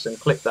close this and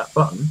click that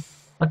button,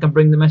 I can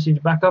bring the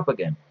message back up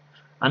again.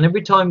 And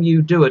every time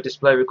you do a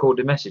display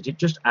recorded message, it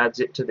just adds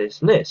it to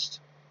this list.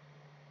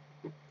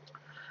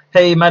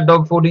 Hey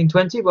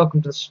MadDog1420,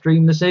 welcome to the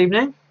stream this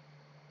evening.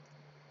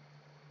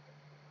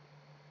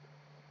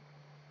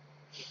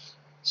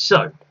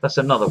 So that's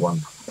another one.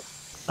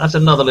 That's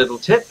another little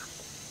tip.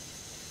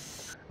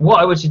 What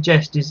I would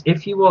suggest is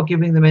if you are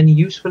giving them any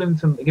useful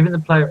giving the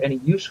player any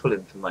useful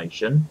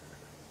information,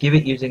 give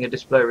it using a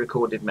display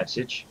recorded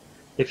message.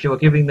 If you are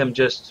giving them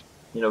just,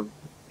 you know,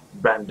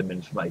 random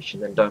information,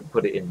 then don't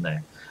put it in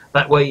there.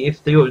 That way,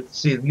 if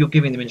you're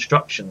giving them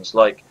instructions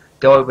like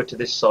go over to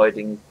this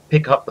siding,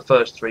 pick up the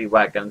first 3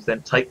 wagons,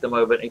 then take them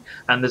over,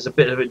 and there's a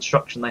bit of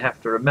instruction they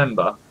have to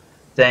remember,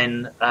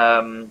 then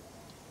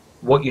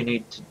what you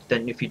need to,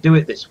 then if you do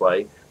it this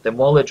way, then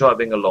while they're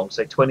driving along,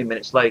 say 20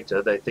 minutes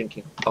later, they're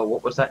thinking, oh,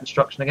 what was that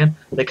instruction again?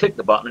 They click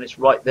the button and it's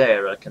right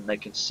there, and they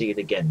can see it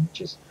again,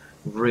 which is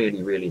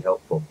really, really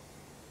helpful.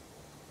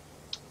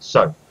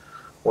 So,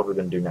 what are we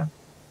going to do now?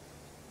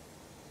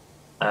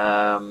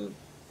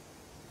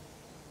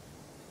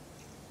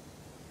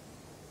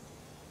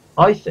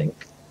 I think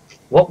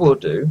what we'll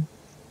do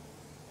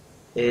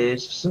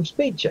is some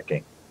speed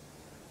checking.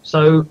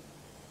 So,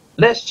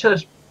 let's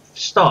just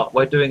start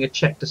by doing a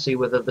check to see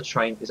whether the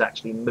train is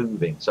actually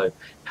moving. So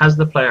has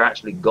the player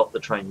actually got the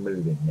train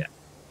moving yet?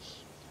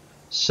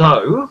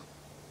 So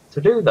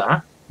to do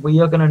that, we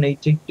are going to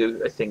need to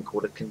do a thing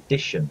called a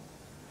condition.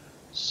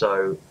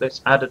 So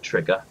let's add a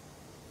trigger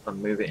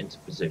and move it into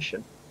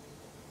position,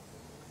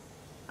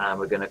 and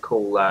we're going to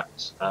call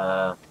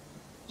that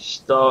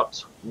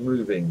start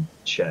moving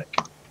check.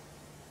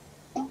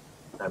 And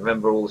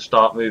remember, all the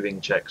start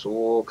moving checks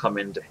all come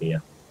into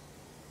here.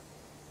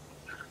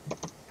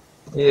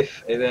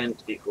 If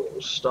event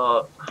equals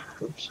start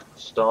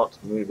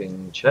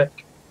moving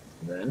check,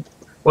 then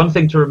one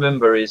thing to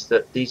remember is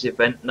that these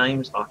event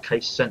names are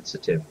case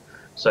sensitive.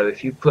 So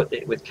if you put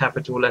it with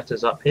capital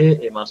letters up here,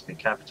 it must be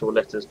capital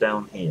letters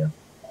down here.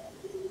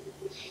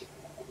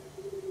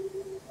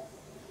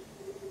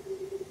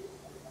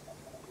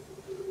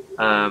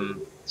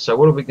 So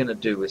what are we going to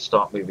do with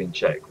start moving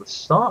check? With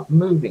start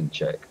moving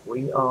check,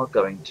 we are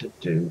going to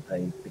do a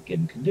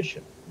begin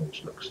condition,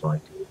 which looks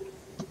like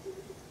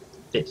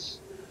this.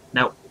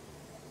 Now,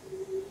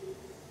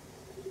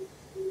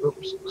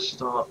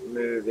 start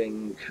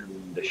moving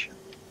condition.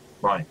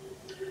 Right.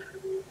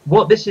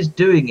 What this is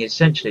doing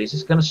essentially is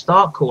it's going to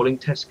start calling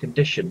test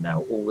condition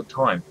now all the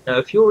time. Now,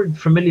 if you're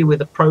familiar with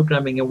the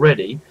programming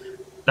already,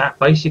 that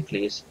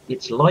basically is,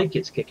 it's like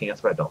it's kicking a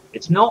thread off.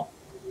 It's not.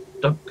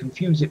 Don't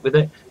confuse it with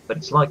it, but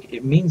it's like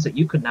it means that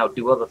you can now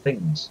do other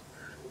things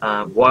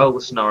while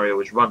the scenario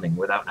is running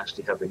without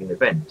actually having an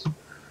event.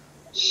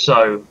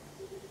 So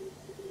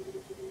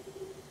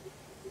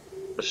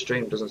the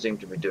stream doesn't seem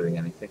to be doing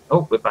anything.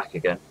 Oh, we're back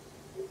again.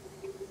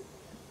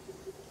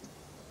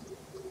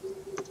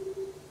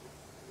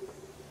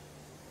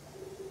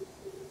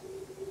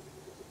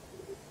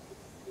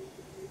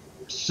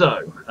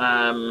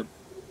 So,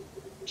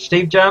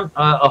 Steve Jam,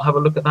 I'll have a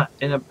look at that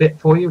in a bit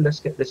for you. Let's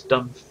get this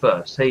done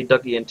first. Hey,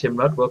 Dougie and Tim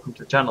Rudd, welcome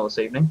to the channel this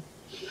evening.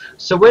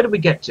 So where did we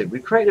get to?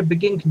 We've created a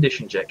begin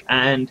condition check,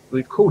 and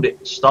we've called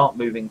it start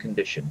moving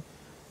condition.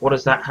 What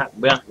does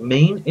that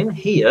mean? In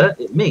here,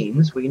 it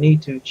means we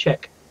need to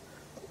check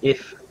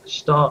if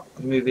start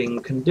moving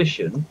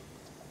condition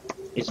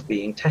is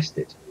being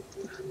tested.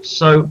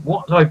 So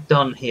what I've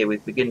done here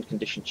with begin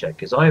condition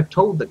check is I have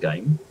told the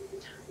game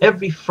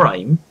every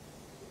frame,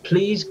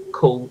 please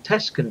call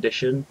test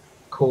condition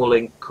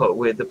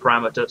with the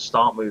parameter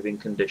start moving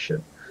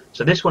condition.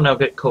 So this will now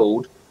get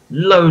called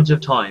loads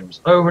of times,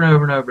 over and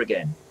over and over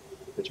again,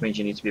 which means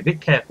you need to be a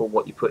bit careful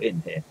what you put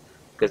in here,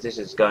 because this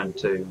is going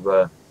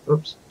to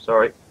oops,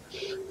 sorry.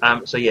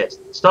 So yes,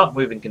 start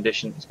moving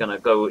condition is going to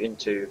go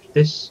into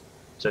this,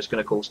 so it's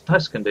going to call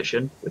test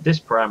condition with this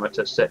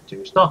parameter set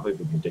to start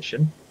moving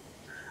condition,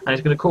 and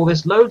it's going to call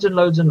this loads and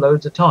loads and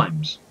loads of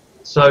times.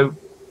 So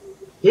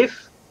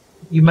if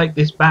you make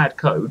this bad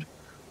code,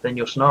 then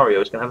your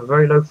scenario is going to have a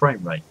very low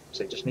frame rate.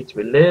 So you just need to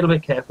be a little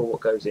bit careful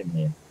what goes in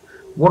here.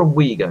 What are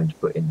we going to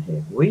put in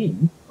here? We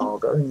are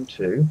going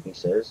to, he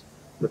says,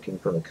 looking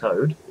for the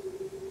code,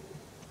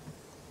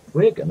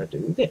 we're going to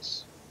do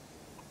this.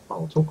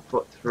 I'll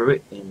talk through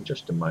it in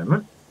just a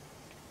moment,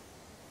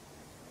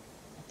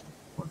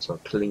 once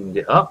I've cleaned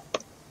it up.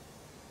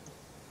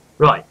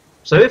 Right,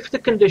 so if the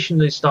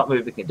condition is start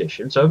moving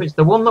condition, so if it's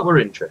the one that we're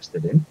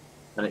interested in,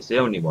 and it's the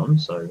only one,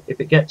 so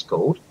if it gets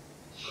called,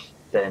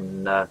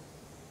 then,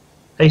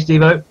 hey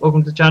Steve-O,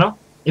 welcome to the channel.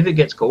 If it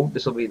gets called,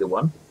 this will be the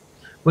one.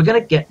 We're going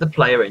to get the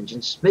player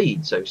engine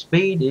speed. So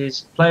speed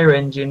is player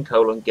engine :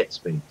 get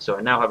speed. So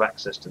I now have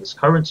access to this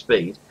current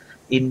speed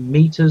in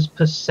meters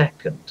per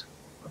second.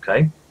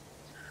 Okay,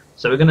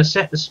 so we're going to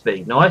set the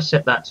speed. Now I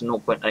set that to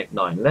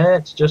 0.89.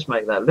 Let's just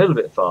make that a little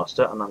bit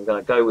faster, and I'm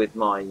going to go with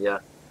my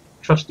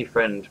trusty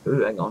friend.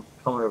 Ooh, hang on,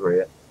 come over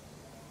here.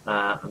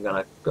 I'm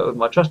going to go with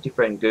my trusty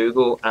friend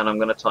Google, and I'm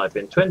going to type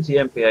in 20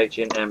 mph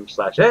in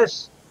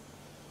m/s,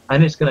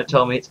 and it's going to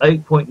tell me it's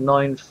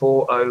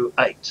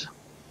 8.9408.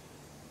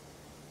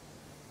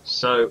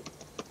 So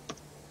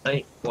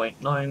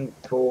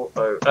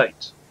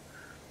 8.9408.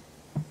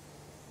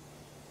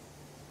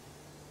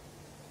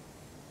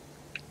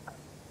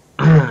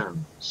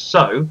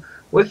 So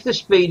if the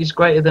speed is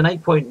greater than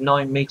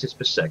 8.9 meters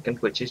per second,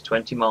 which is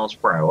 20 miles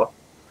per hour,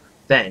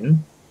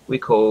 then we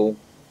call,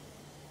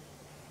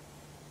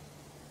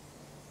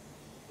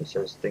 it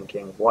says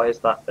thinking, why is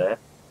that there?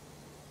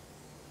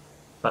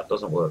 That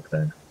doesn't work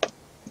there.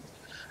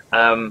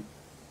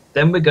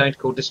 Then we're going to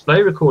call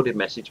display recorded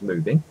message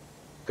moving,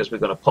 because we're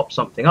going to pop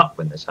something up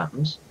when this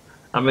happens,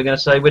 and we're going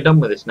to say we're done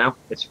with this now,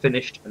 it's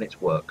finished and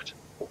it's worked.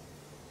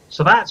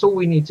 So that's all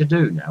we need to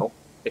do now,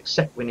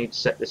 except we need to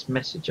set this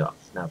message up.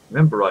 Now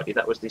remember rightly,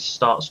 that was this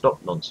start stop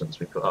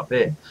nonsense we put up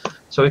here.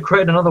 So we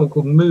create another one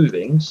called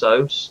moving,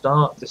 so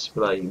start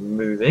display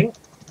moving,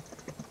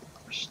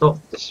 stop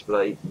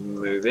display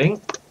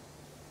moving.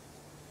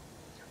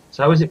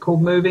 So how is it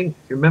called moving?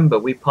 If you remember,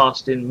 we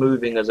passed in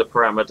moving as a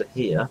parameter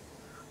here,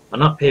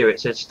 and up here it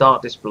says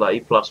start display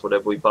plus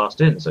whatever we passed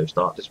in, so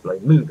start display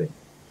moving,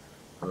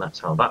 and that's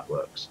how that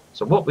works.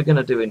 So what we're going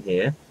to do in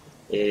here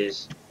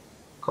is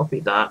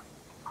copy that,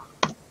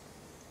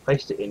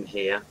 paste it in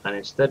here, and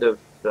instead of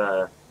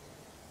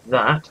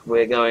that,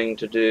 we're going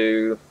to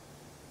do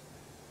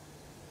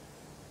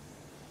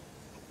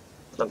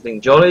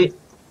something jolly,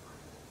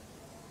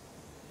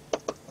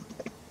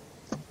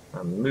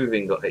 and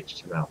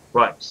moving.html.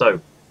 Right,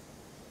 so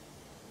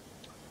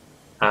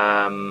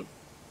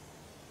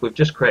we've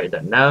just created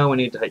that. Now we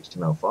need the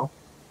HTML file.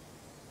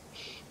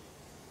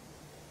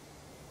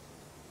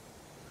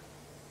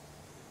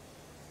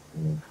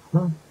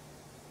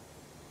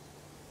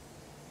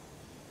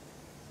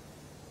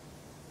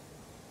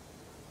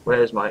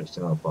 Where's my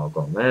HTML file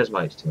gone? There's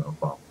my HTML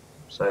file.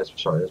 So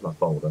sorry, there's my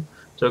folder.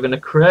 So we're going to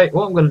create,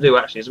 what I'm going to do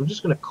actually is we're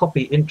just going to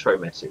copy intro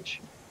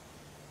message,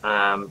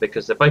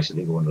 because they're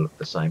basically going to look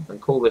the same, and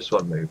call this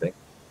one moving,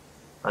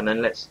 and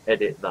then let's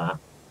edit that.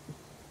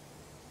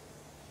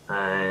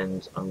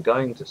 And I'm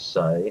going to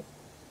say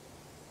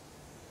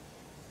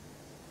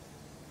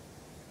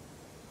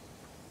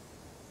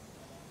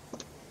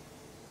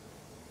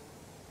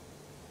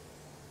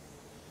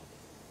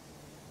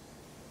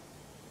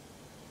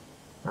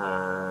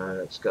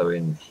let's go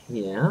in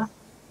here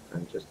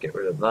and just get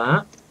rid of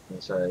that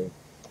and say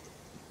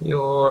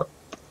you're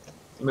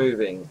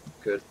moving,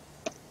 good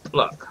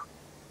luck,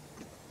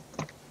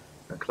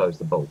 and close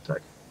the bold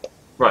tag.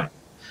 Right,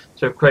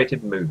 so we've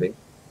created moving.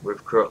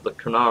 We've got the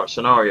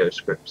scenario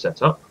script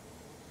set up.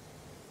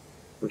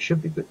 We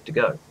should be good to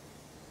go.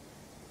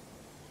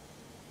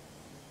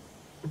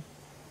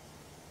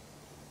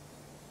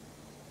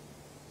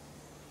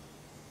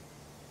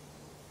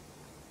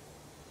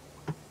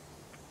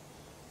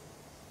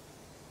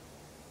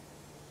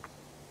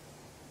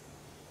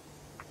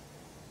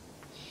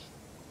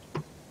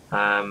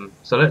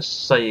 So let's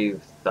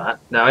save that.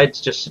 Now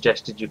Ed's just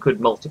suggested you could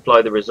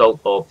multiply the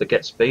result of the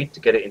get speed to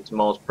get it into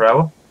miles per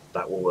hour.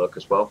 That will work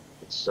as well.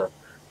 It's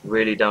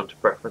really down to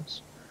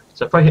preference.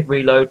 So if I hit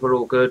reload, we're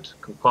all good.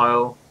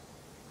 Compile.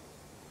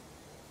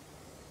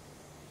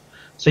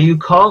 So you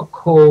can't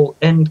call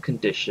end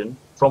condition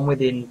from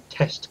within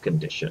test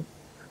condition.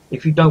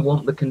 If you don't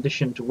want the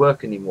condition to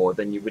work anymore,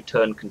 then you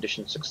return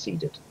condition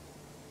succeeded.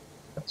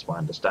 That's my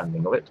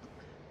understanding of it.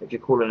 If you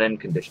call an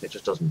end condition, it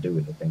just doesn't do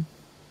anything.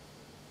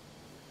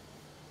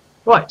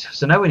 Right,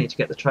 so now we need to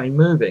get the train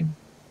moving.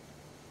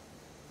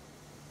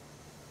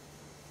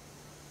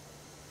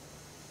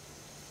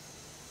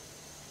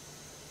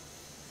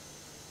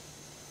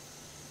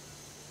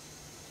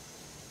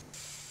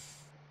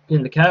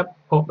 In the cab,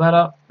 pop that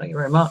up, thank you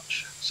very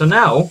much. So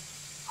now,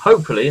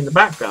 hopefully in the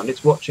background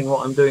it's watching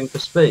what I'm doing for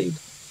speed.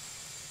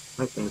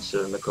 Open the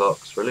cylinder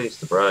clocks, release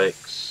the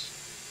brakes.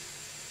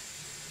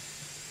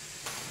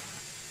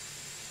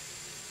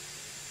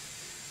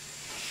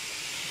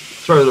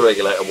 Throw the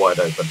regulator wide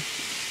open.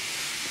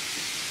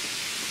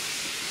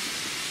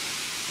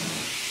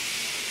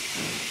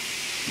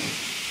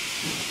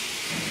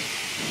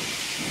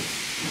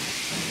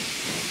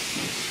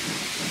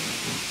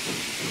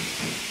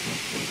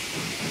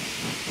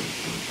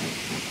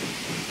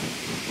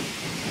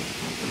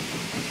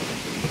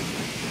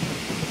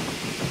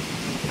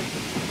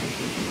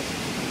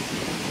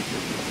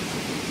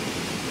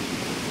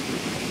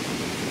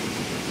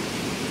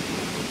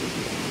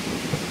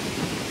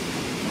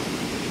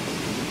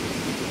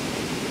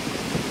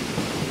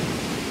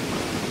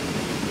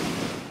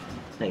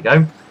 There you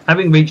go.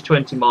 Having reached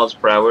 20 miles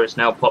per hour, it's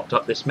now popped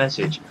up this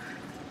message.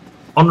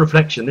 On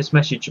reflection, this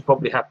message should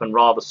probably happen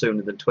rather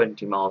sooner than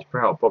 20 miles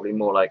per hour, probably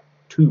more like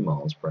 2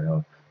 miles per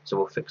hour. So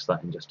we'll fix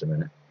that in just a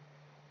minute.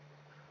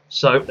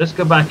 So let's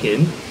go back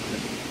in,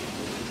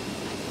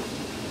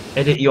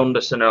 edit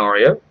yonder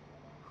scenario,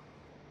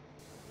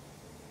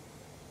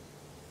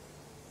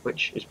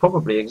 which is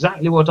probably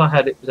exactly what I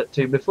had it set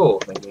to before,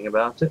 thinking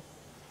about it.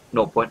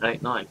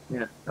 0.89.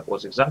 Yeah, that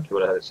was exactly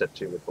what I had it set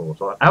to before.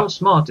 So I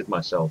outsmarted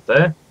myself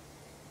there.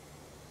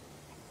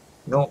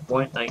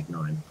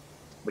 0.89,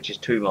 which is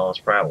 2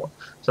 miles per hour.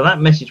 So that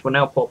message will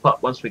now pop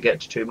up once we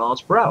get to 2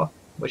 miles per hour,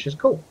 which is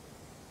cool.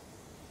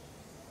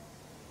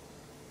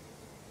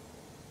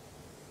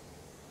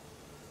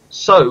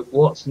 So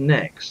what's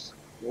next?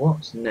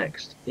 What's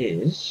next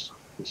is,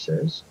 he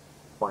says,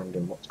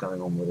 finding what's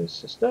going on with his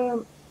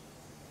system.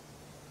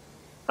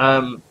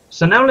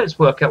 So now let's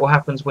work out what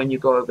happens when you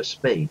go over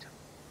speed.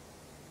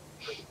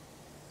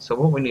 So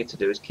what we need to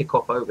do is kick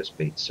off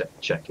overspeed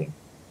checking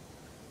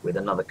with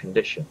another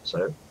condition.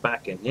 So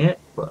back in here,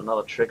 put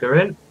another trigger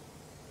in.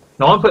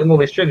 Now I'm putting all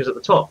these triggers at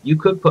the top. You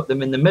could put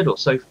them in the middle.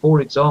 So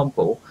for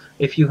example,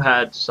 if you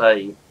had,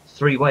 say,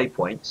 3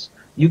 waypoints,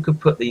 you could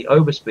put the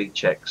overspeed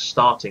check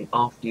starting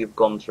after you've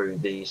gone through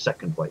the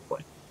second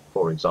waypoint,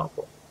 for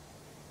example.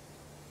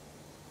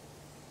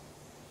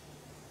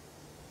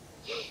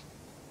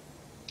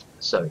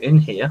 So in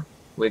here,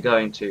 we're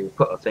going to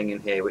put a thing in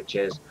here which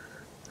is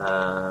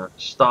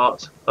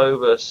start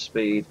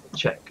overspeed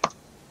check.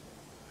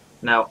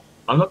 Now,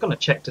 I'm not going to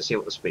check to see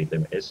what the speed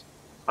limit is.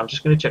 I'm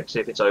just going to check to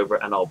see if it's over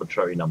an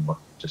arbitrary number,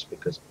 just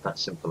because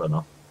that's simple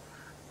enough.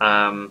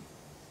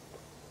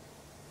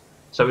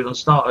 So we're going to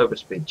start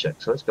overspeed check.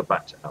 So let's go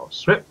back to our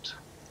script.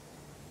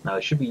 Now,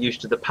 I should be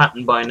used to the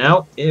pattern by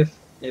now. If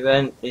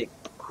event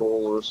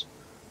equals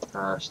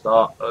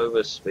start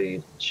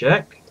overspeed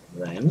check,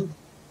 then,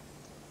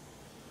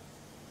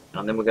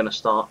 and then we're going to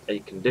start a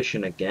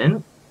condition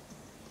again.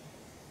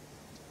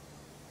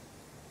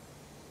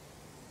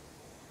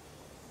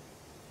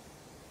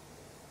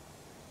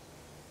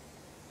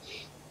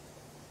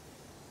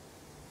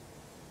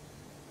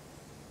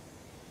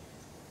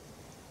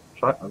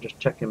 Right, I'm just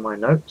checking my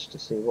notes to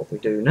see what we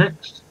do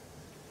next,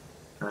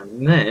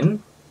 and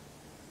then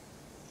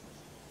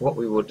what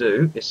we will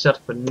do is set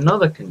up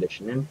another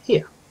condition in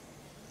here.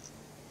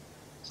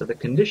 So the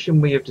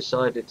condition we have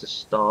decided to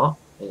start,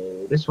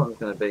 this one's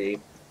going to be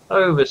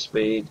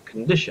overspeed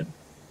condition,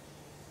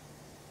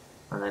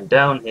 and then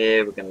down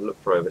here we're going to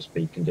look for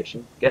overspeed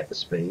condition, get the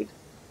speed,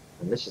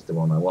 and this is the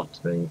one I want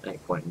to be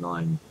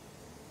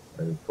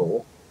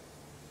 8.904.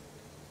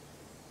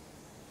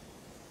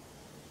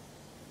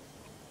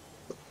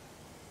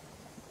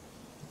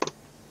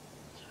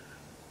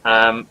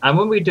 And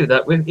when we do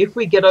that, if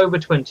we get over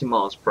 20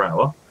 miles per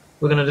hour,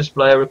 we're going to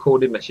display a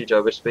recorded message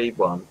over speed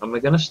 1, and we're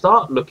going to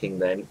start looking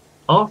then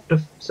after.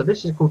 So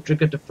this is called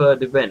trigger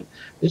deferred event.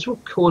 This will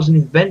cause an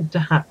event to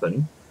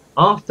happen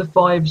after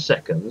 5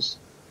 seconds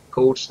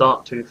called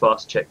start too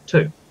fast check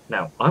 2.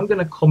 Now I'm going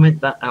to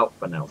comment that out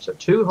for now. So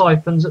 2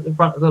 hyphens at the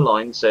front of the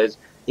line says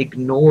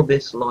ignore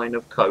this line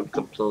of code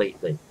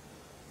completely.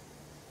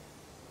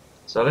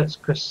 So let's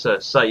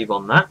save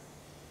on that.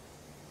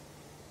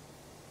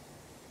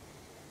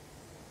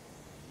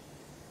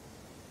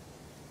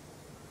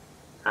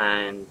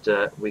 And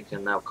we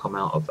can now come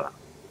out of that.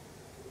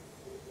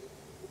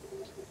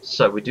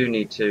 So we do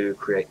need to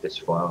create this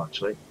file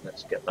actually.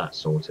 Let's get that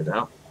sorted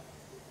out.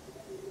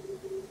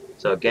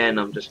 So again,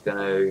 I'm just going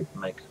to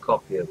make a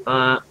copy of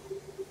that.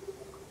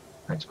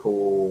 It's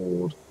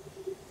called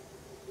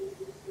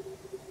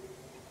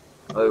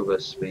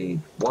overspeed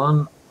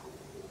 1.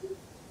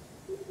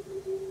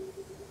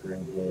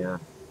 And here.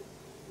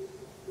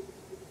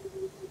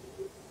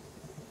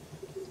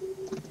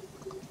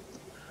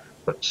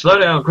 But slow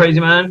down, crazy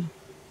man.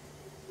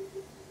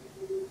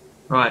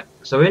 Right,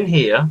 so in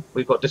here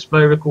we've got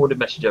display recorded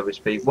message over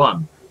speed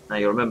 1. Now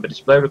you'll remember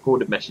display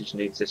recorded message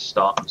needs this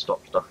start and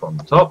stop stuff on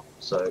the top.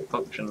 So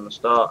function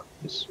start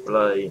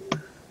display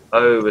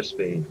over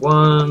speed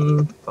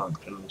 1,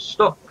 function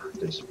stop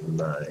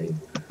display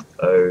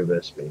over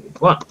speed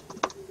 1.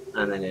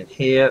 And then in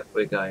here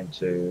we're going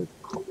to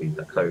copy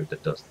the code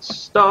that does the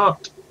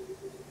start,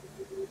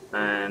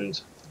 and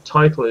the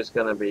title is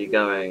going to be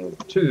going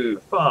too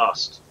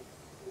fast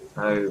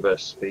over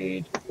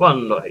speed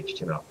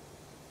 1.html.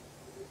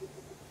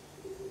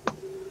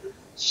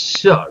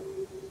 So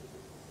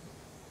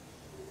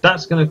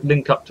that's going to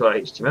link up to our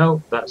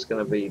HTML. That's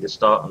going to be the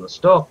start and the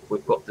stop.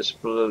 We've got this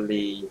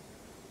bloody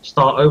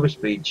start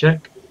overspeed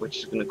check, which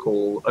is going to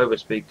call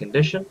overspeed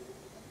condition.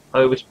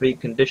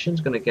 Overspeed condition is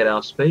going to get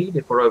our speed.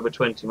 If we're over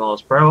 20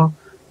 miles per hour,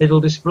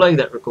 it'll display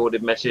that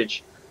recorded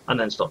message and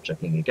then stop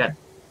checking again.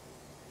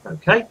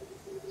 Okay,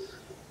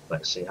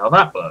 let's see how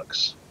that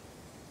works.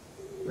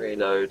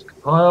 Reload,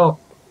 compile,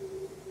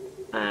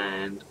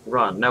 and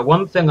run. Now,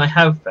 one thing I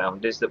have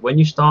found is that when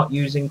you start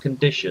using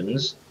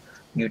conditions,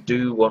 you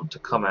do want to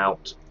come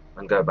out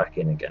and go back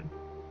in again,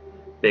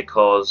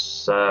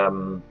 because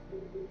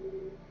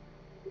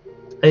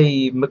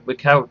hey,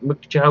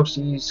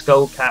 Mukchausi,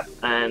 Skullcap,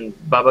 and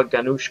Baba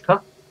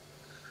Ganushka.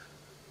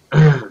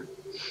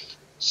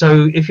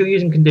 So if you're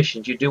using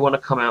conditions, you do want to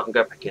come out and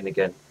go back in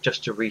again,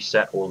 just to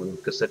reset all of them,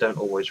 because they don't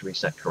always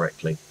reset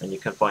correctly, and you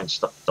can find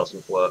stuff that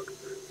doesn't work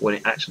when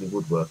it actually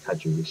would work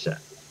had you reset.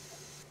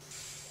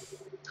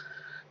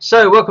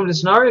 So welcome to the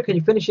scenario. Can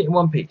you finish it in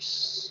one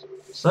piece?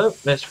 So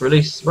let's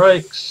release the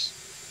brakes,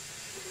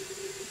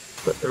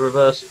 put the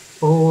reverse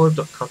forward,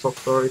 cut off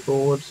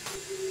forward,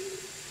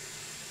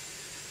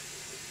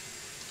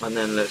 and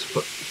then let's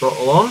put the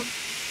throttle on.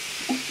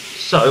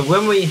 So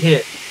when we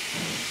hit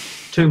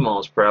 2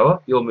 miles per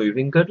hour, you're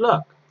moving, good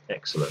luck.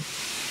 Excellent.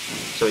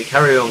 So we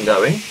carry on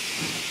going.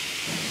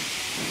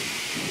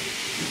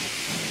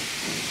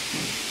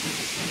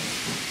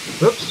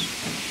 Whoops.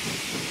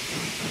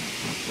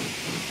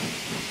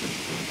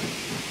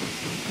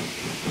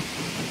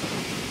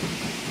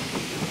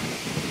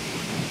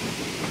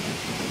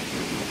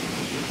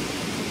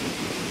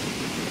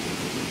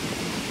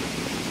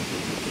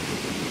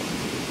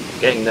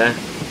 Getting there.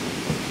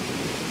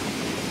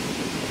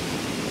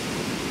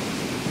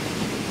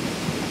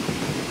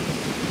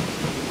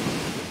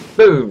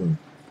 Boom!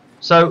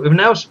 So we've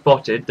now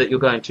spotted that you're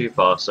going too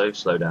fast, so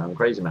slow down,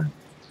 crazy man.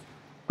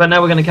 But now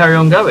we're going to carry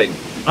on going.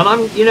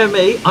 And you know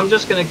me, I'm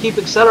just going to keep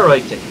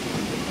accelerating.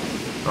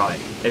 Right,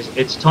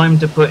 it's time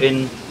to put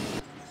in,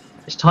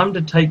 it's time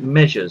to take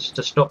measures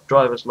to stop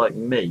drivers like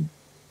me.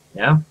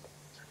 Yeah?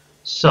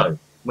 So,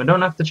 we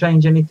don't have to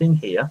change anything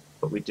here,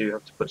 but we do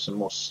have to put some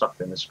more stuff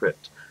in the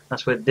script.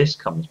 That's where this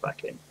comes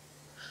back in.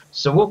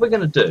 So what we're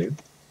going to do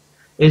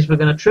is we're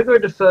going to trigger a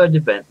deferred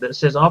event that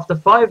says after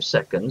 5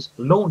 seconds,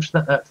 launch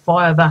that,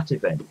 fire that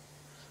event.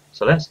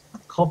 So let's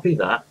copy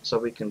that so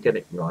we can get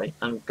it right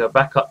and go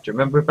back up to,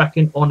 remember, we're back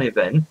in on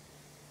event.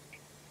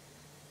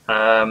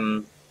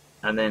 And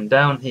then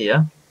down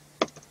here,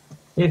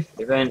 if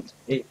event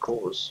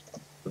equals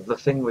the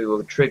thing we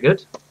were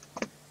triggered,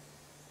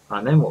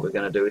 and then what we're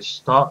going to do is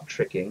start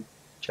checking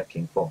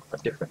for a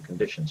different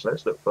condition. So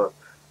let's look for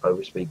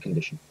overspeed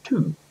condition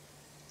 2.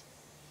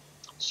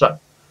 So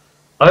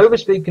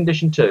overspeed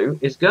condition 2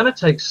 is going to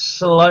take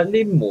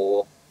slightly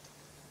more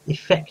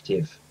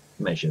effective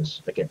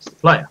measures against the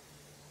player.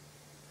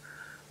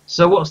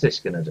 So what's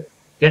this going to do?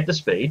 Get the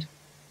speed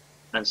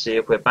and see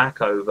if we're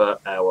back over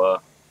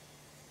our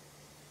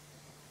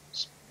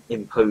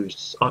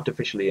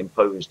artificially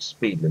imposed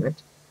speed limit.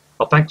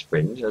 Oh, thanks,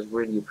 Fringe. That's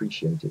really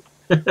appreciated.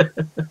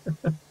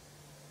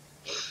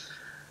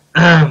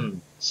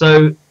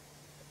 So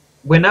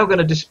we're now going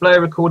to display a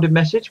recorded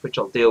message, which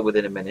I'll deal with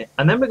in a minute,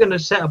 and then we're going to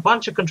set a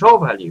bunch of control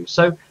values.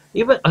 So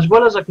even as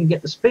well as I can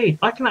get the speed,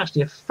 I can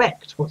actually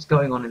affect what's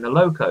going on in the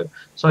loco.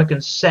 So I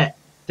can set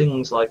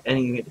things like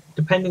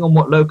depending on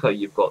what loco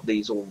you've got,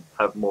 these all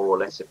have more or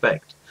less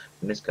effect.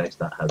 In this case,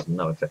 that has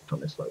no effect on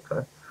this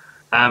loco.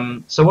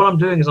 So what I'm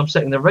doing is I'm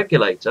setting the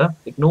regulator.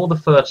 Ignore the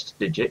first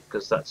digit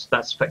because that's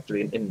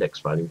effectively an index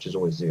value, which is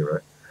always 0.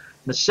 And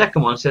the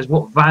second one says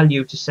what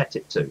value to set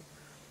it to.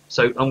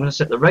 So I'm going to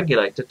set the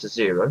regulator to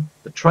 0,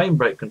 the train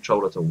brake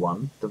controller to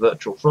 1, the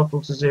virtual throttle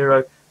to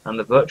 0, and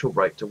the virtual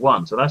brake to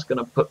 1. So that's going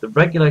to put the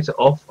regulator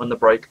off and the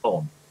brake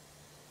on.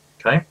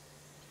 Okay?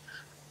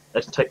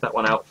 Let's take that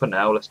one out for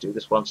now. Let's do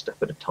this one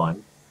step at a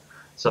time.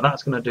 So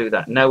that's going to do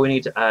that. Now we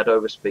need to add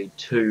overspeed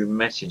 2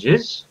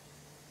 messages.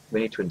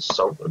 We need to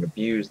insult and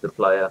abuse the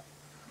player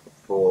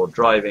for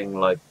driving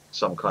like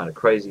some kind of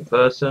crazy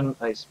person.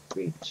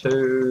 Speed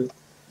 2,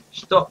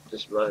 stop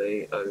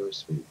display,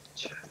 overspeed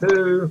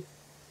 2.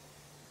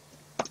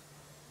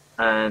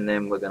 And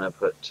then we're going to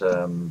put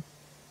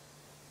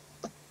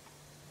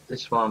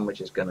this one, which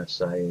is going to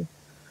say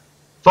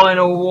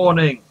final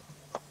warning.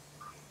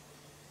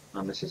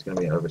 And this is going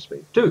to be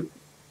overspeed 2.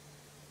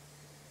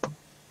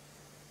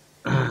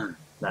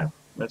 Now,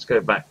 let's go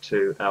back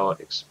to our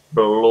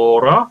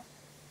Explorer.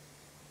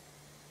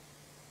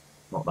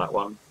 Not that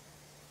one.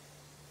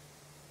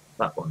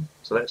 that one.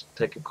 So let's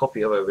take a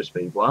copy of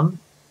overspeed 1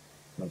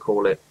 and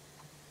call it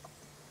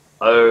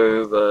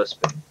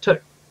overspeed 2.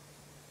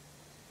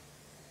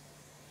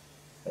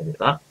 Edit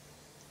that.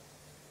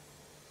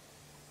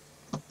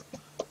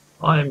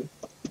 I'm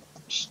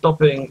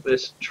stopping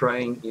this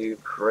train, you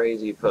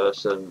crazy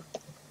person.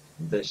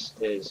 This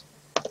is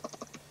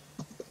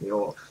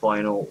your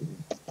final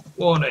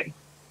warning.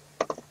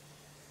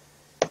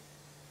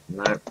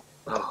 No.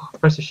 Oh,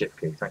 press the shift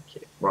key, thank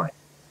you. Right.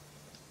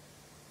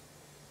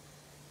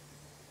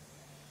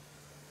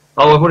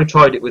 Oh, I've already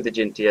tried it with the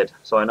Ginty Ed,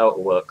 so I know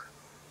it'll work.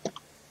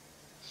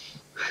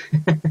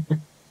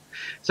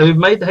 So we've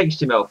made the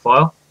HTML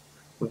file,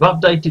 we've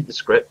updated the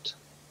script.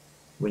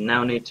 We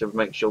now need to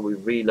make sure we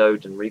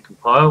reload and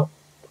recompile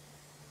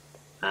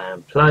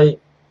and play,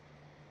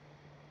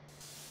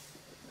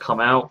 come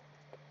out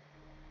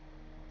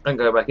and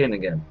go back in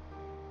again.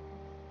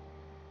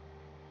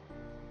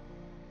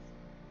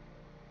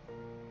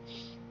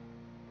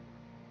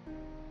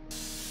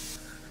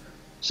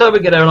 So we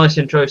get our nice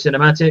intro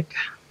cinematic.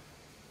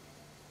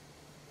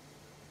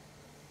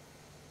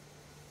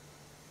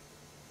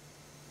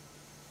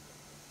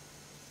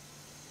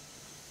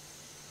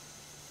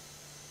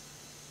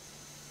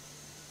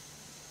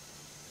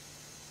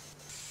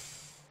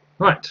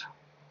 Right,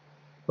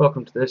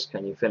 welcome to this.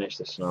 Can you finish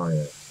the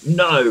scenario?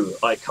 No,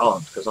 I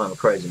can't, because I'm a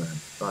crazy man.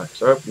 Right,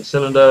 so open the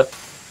cylinder,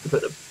 you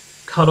put the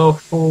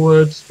cutoff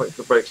forwards, wait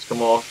for the brakes to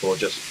come off, or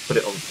just put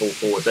it on full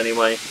forwards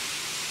anyway.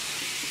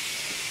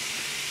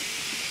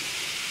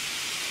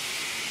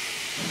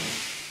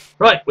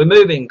 Right, we're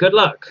moving, good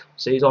luck.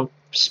 See, he's on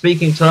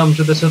speaking terms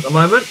with us at the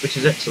moment, which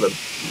is excellent.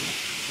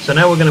 So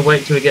now we're going to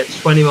wait till we get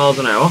 20 miles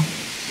an hour.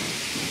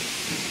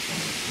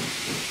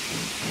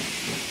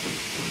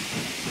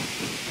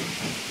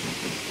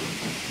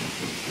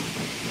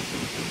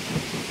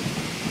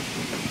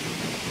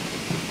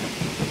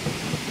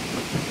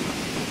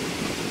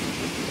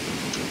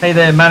 Hey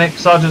there, Manic,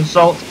 Sergeant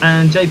Salt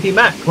and JP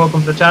Mac,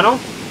 welcome to the channel.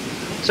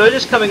 So we're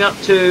just coming up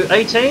to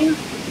 18,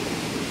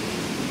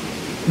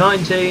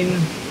 19,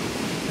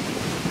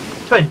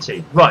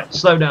 20. Right,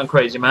 slow down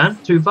crazy man,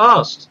 too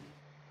fast.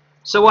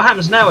 So what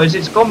happens now is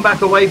it's gone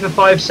back away for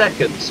 5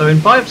 seconds. So in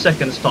 5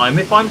 seconds time,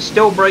 if I'm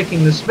still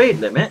breaking the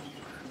speed limit,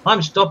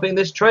 I'm stopping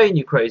this train,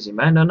 you crazy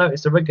man. Now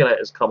notice the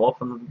regulator's come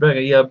off and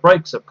the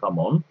brakes have come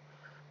on.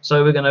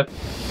 So we're going to,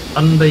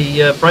 and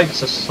the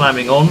brakes are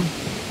slamming on,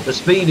 the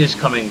speed is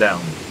coming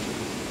down.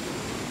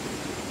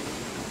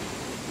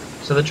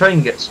 So the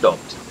train gets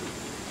stopped.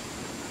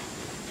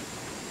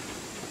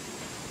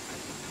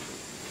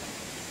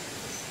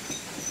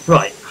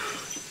 Right.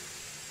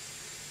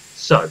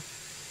 So,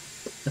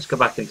 let's go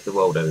back into the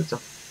world editor.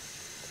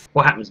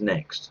 What happens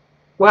next?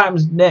 What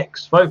happens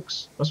next,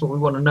 folks? That's what we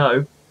want to know.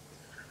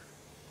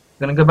 We're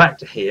going to go back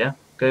to here,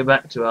 go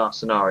back to our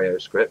scenario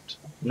script.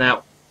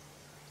 Now,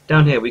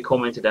 down here we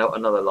commented out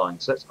another line,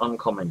 so let's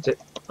uncomment it.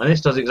 And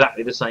this does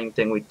exactly the same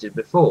thing we did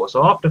before.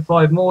 So after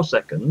 5 more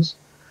seconds,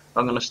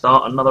 I'm going to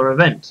start another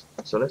event.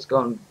 So let's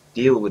go and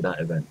deal with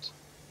that event.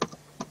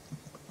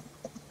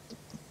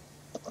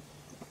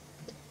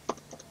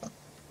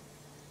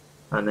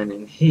 And then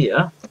in here,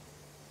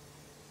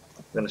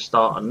 I'm going to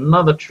start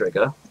another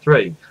trigger,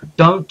 3.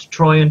 Don't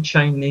try and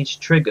chain these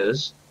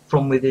triggers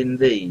from within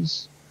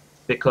these,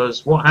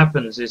 because what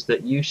happens is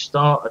that you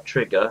start a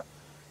trigger,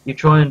 you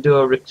try and do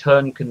a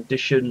return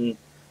condition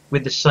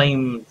with the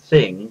same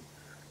thing,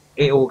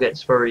 it all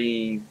gets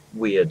very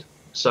weird.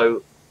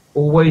 So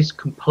always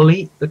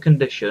complete the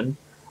condition,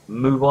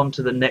 move on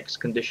to the next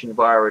condition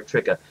via a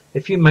trigger.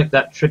 If you make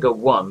that trigger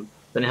 1,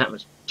 then it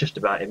happens just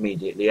about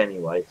immediately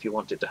anyway, if you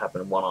want it to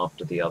happen one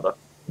after the other.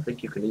 I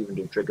think you can even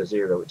do trigger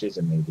 0, which is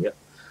immediate.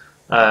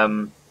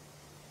 But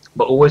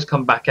always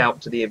come back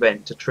out to the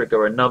event to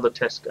trigger another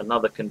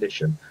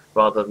condition,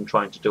 rather than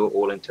trying to do it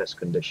all in test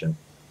condition.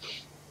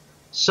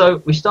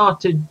 So we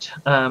started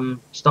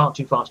start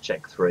to fast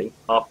check 3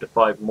 after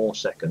 5 more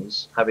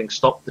seconds, having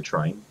stopped the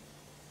train.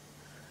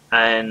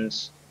 And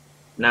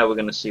now we're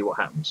going to see what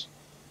happens.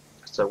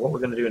 So what we're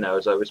going to do now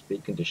is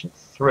overspeed condition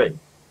 3.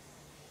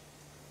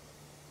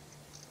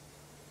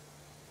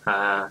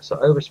 So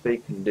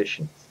overspeed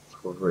condition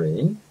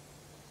 3.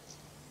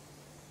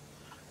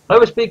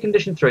 Overspeed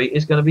condition 3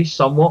 is going to be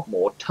somewhat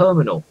more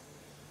terminal.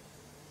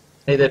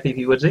 Hey there,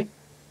 PP Woodsy.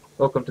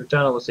 Welcome to the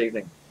channel this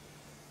evening.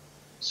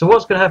 So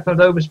what's going to happen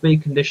with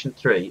overspeed condition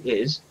 3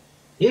 is,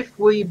 if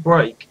we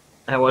break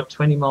our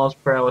 20 miles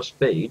per hour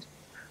speed,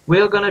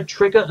 we are going to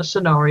trigger a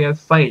scenario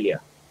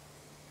failure.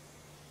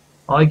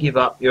 I give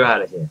up, you're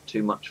out of here.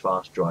 Too much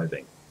fast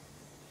driving.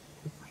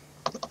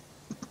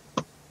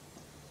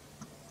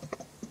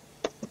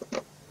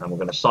 And we're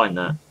going to sign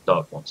that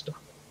Dark Monster.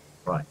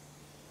 Right.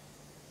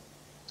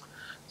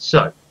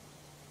 So,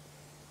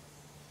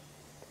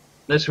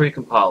 let's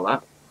recompile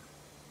that.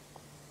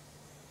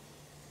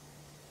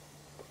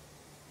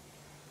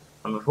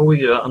 And before we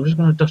do that, I'm just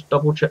going to just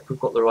double check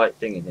we've got the right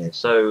thing in here.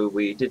 So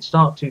we did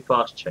start to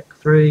fast check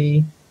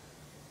 3,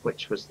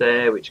 which was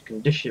there, which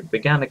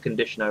began a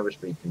condition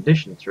overspeed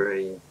condition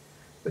 3.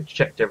 which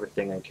checked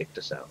everything and kicked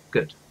us out.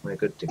 Good, we're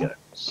good to go.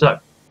 So,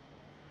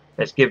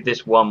 let's give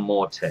this one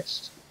more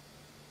test.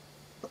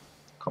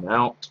 Come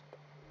out,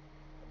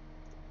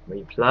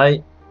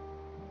 replay.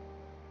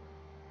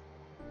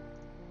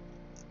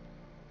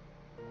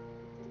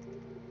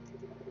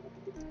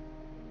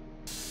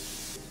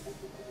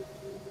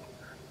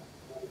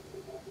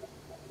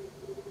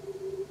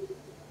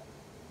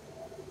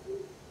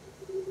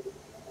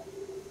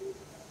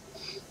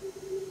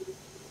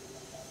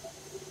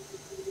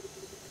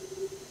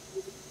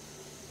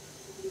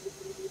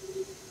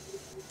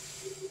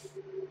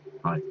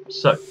 Right,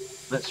 so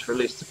let's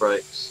release the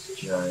brakes,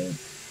 J,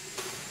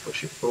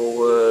 push it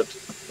forward,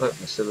 open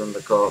the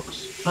cylinder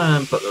cocks,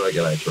 and put the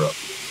regulator up.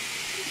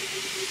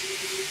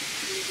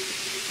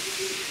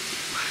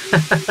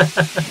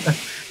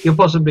 You're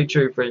possibly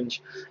true,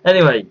 Fringe.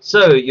 Anyway,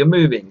 so you're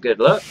moving, good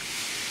luck.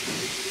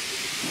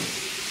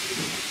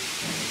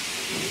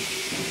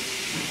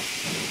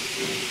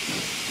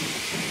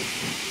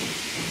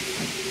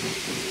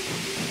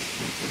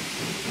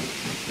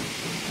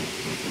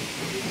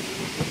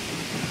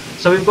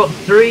 So we've got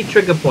 3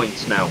 trigger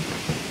points now.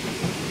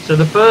 So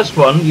the first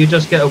one, you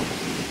just get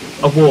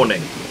a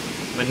warning.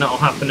 I mean, that'll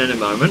happen in a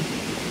moment.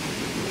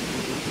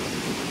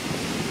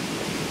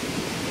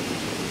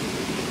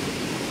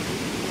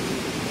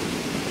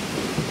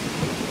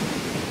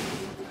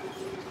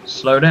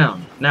 Slow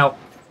down. Now,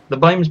 the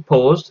game's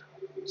paused,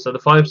 so the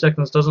 5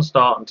 seconds doesn't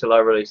start until I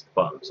release the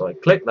button. So I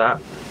click that,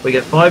 we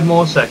get 5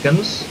 more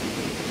seconds.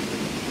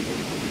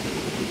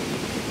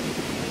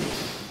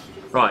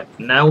 Right,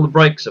 now the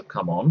brakes have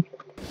come on.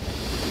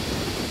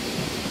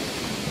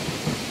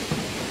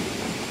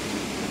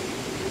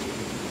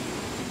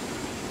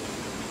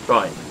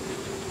 Right.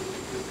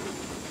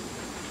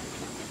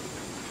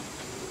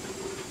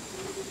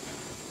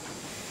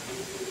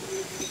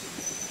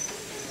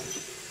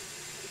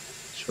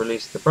 Just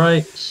release the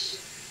brakes,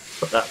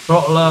 put that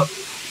throttle up.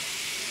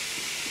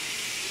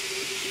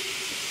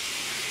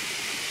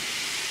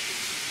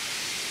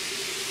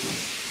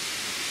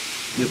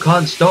 You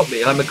can't stop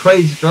me. I'm a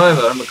crazy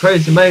driver. I'm a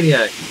crazy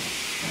maniac.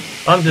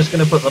 I'm just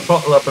going to put the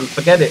throttle up and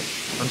forget it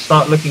and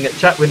start looking at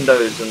chat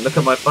windows and look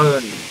at my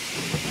phone.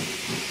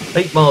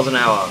 8 miles an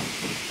hour.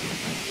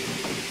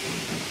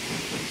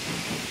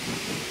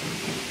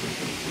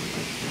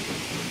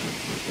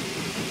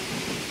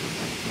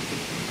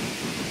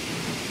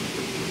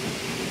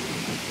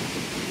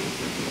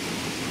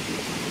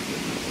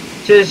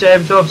 Cheers,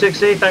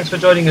 JM1260. Thanks for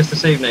joining us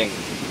this evening.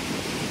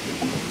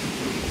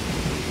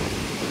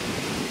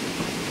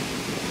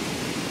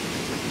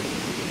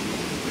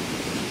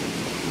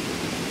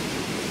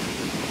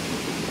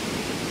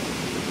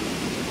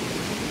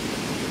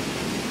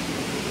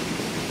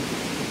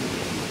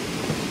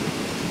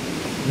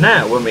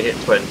 Now, when we hit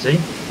 20,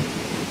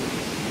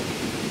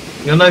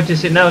 you'll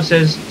notice it now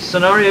says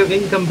scenario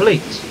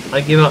incomplete.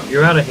 I give up.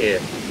 You're out of here.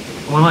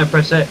 And when I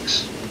press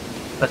X,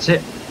 that's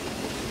it.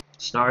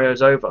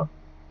 Scenario's over.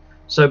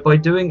 So by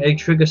doing a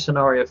trigger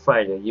scenario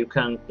failure, you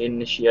can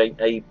initiate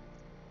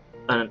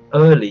an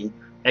early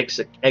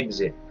exit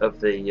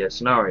of the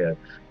scenario.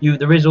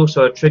 There is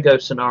also a trigger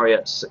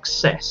scenario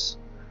success,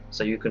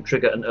 so you can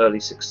trigger an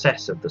early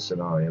success of the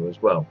scenario as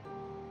well.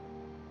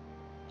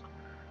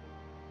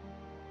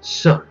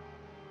 So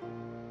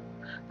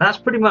that's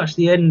pretty much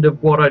the end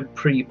of what I'd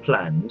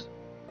pre-planned.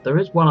 There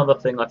is one other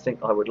thing I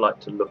think I would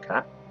like to look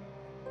at.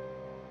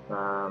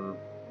 But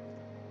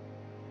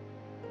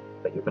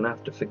you're going to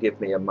have to forgive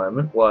me a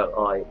moment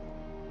while I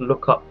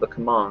look up the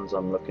commands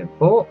I'm looking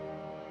for.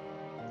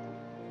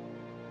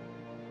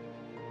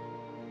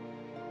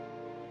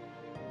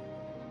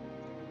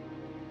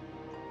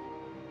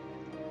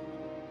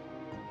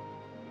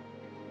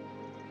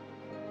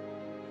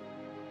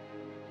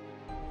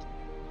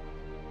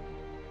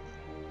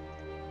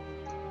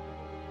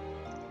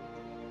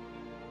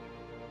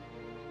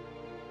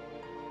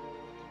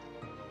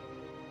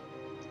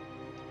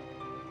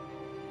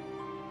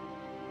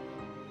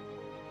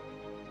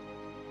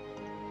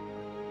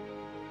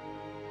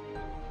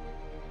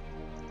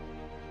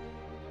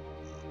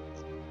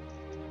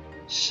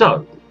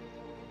 So,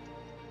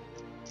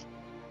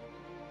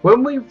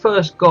 when we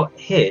first got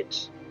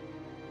hit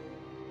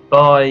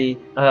by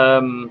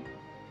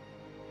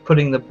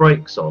putting the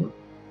brakes on,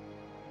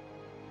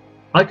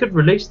 I could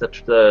release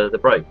the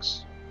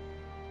brakes.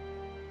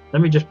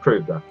 Let me just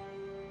prove that.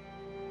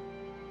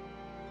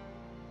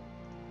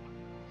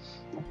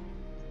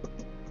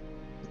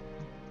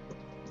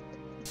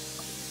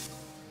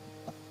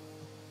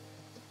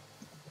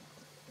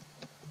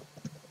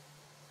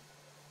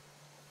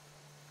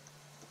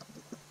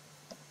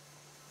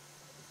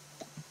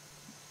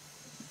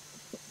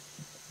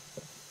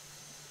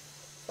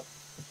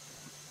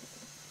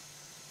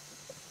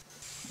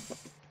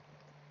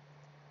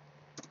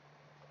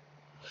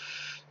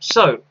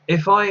 So,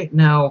 if I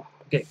now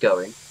get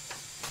going,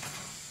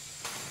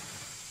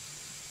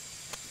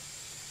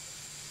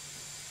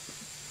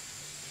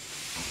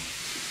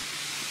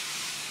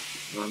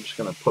 I'm just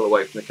going to pull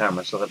away from the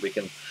camera so that we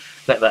can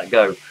let that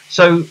go.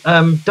 So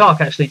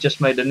Dark actually just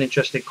made an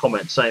interesting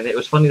comment saying that it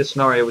was funny the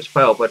scenario was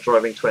failed by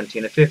driving 20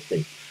 in a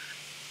 50.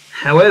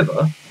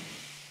 However,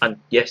 and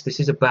yes, this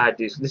is a bad,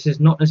 this is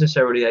not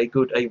necessarily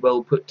a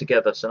well put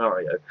together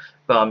scenario,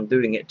 but I'm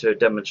doing it to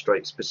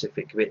demonstrate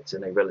specific bits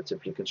in a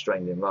relatively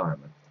constrained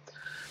environment.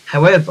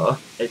 However,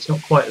 it's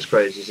not quite as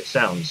crazy as it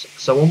sounds.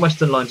 So on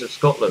Western Lines of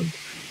Scotland,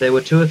 there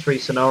were 2 or 3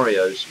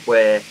 scenarios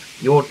where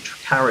you're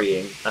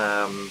carrying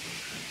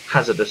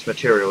hazardous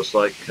materials,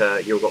 like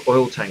you've got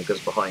oil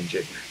tankers behind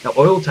you. Now,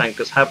 oil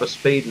tankers have a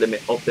speed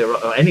limit of their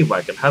own, or any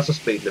wagon has a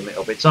speed limit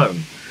of its own,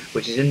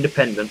 which is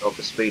independent of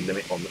the speed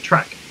limit on the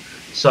track.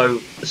 So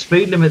the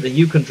speed limit that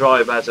you can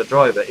drive as a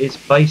driver is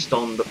based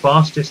on the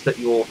fastest that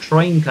your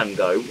train can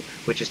go,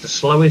 which is the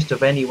slowest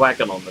of any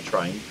wagon on the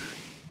train,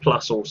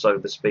 plus also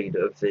the speed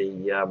of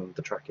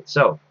the track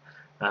itself,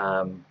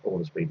 or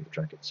the speed of the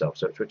track itself.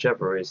 So it's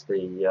whichever is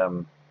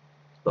the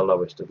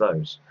lowest of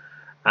those.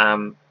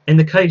 In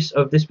the case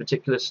of this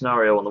particular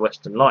scenario on the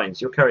Western Lines,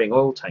 you're carrying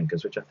oil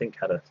tankers, which I think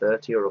had a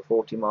 30 or a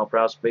 40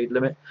 mile/hour speed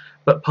limit,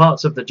 but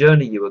parts of the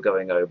journey you were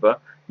going over,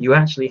 you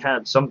actually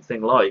had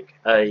something like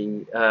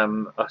a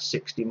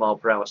 60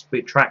 mile/hour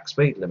track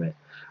speed limit.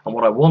 And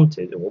what I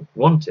wanted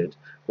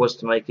was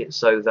to make it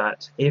so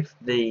that if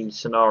the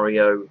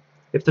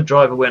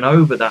driver went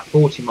over that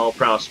 40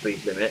 mile/hour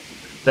speed limit,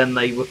 then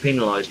they were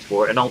penalised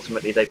for it, and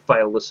ultimately they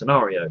failed the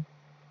scenario,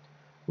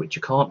 which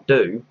you can't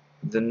do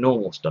the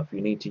normal stuff. You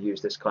need to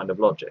use this kind of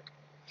logic.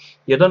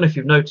 I don't know if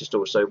you've noticed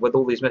also, with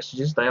all these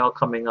messages, they are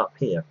coming up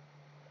here.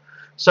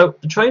 So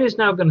the train is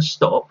now going to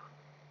stop,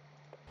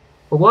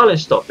 but while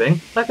it's stopping,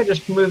 I can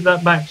just move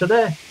that back to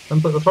there and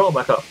put the throttle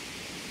back up.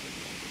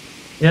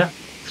 Yeah,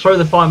 throw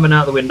the fireman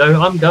out the window.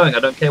 I'm going,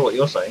 I don't care what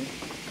you're saying.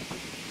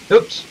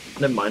 Oops,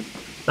 never mind.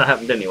 That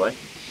happened anyway.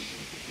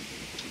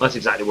 That's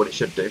exactly what it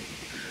should do.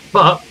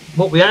 But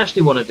what we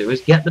actually want to do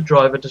is get the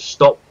driver to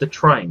stop the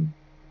train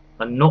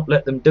and not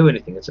let them do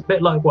anything. It's a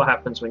bit like what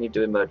happens when you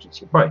do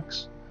emergency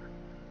brakes.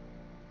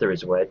 There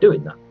is a way of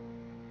doing that.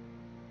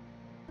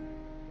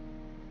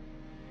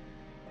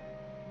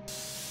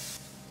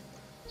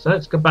 So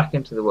let's go back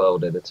into the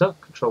world editor,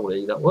 Control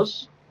E that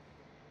was,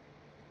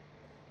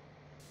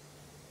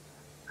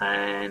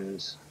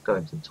 and go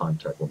into the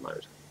timetable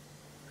mode.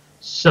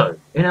 So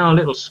in our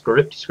little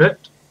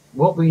script,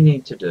 what we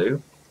need to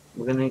do,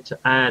 we're going to need to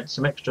add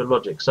some extra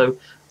logic. So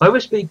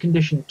overspeed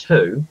condition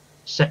 2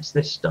 sets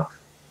this stuff.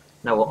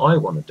 Now what I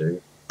want to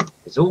do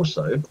is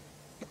also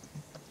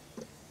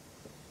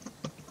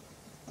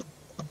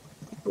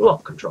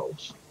lock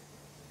controls.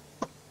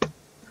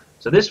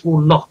 So this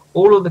will lock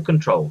all of the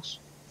controls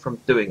from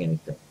doing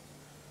anything.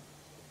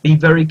 Be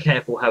very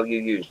careful how you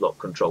use lock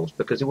controls,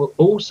 because it will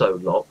also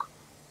lock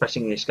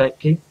pressing the escape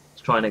key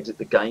to try and exit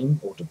the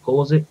game or to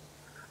pause it.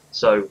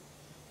 So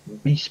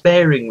be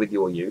sparing with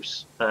your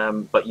use,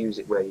 but use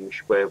it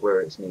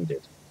where it's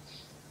needed.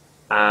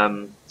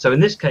 So in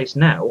this case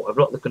now, I've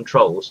locked the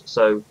controls,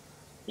 so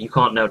you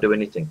can't now do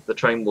anything. The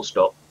train will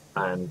stop,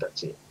 and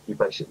that's it.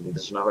 The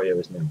scenario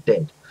is now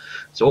dead.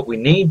 So what we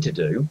need to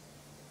do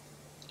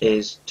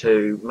is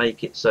to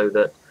make it so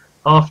that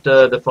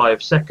after the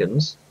 5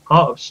 seconds,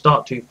 part of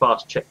Start Too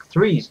Fast Check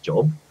 3's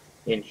job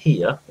in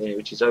here,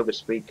 which is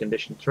overspeed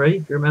condition 3,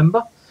 if you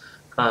remember,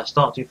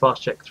 Start Too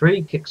Fast Check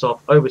 3 kicks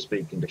off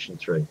overspeed condition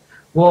 3.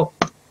 Well,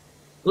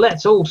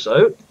 let's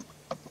also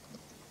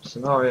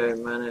scenario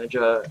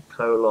manager :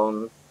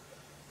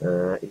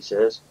 he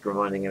says,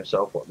 reminding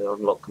himself what the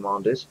unlock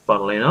command is.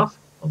 Funnily enough,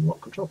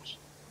 unlock controls.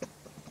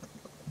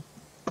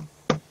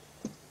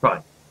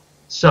 Right,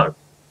 so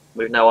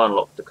we've now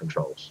unlocked the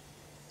controls.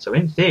 So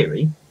in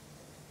theory,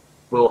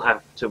 we'll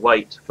have to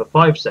wait for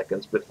 5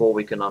 seconds before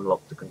we can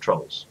unlock the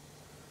controls.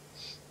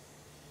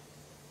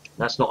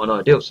 That's not an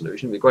ideal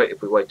solution. It'd be great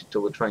if we waited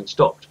till the train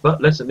stopped,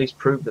 but let's at least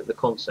prove that the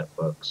concept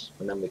works,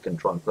 and then we can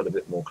try and put a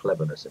bit more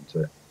cleverness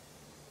into it.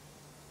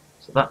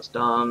 So that's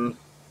done.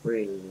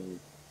 Really,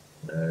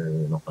 no,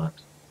 not that.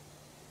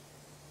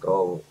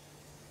 Go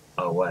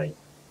away.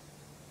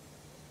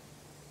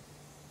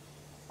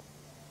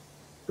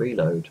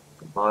 Reload,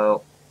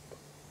 compile.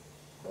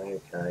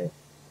 Okay,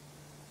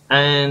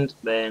 and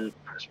then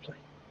press play.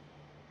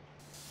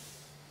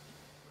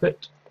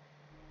 Quit.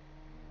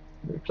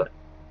 Replay.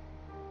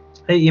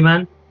 Hey, you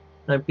man.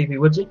 No PP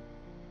Woodsy.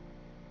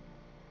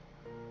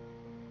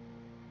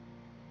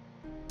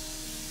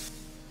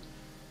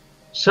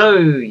 So,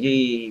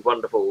 ye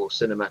wonderful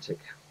cinematic.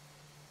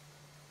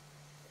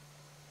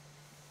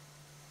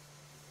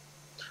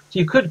 So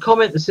you could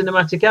comment the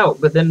cinematic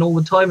out, but then all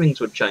the timings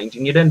would change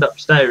and you'd end up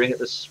staring at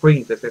the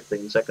screen for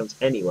 15 seconds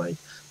anyway.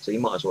 So you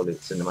might as well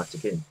leave the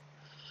cinematic in.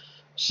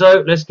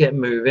 So let's get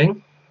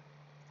moving.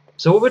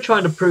 So what we're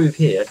trying to prove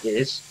here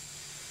is,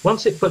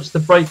 once it puts the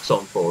brakes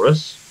on for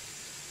us,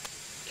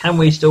 can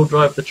we still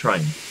drive the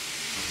train?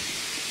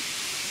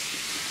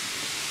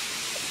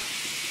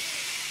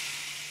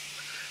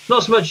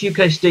 Not so much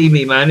UK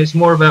Steamy, man. It's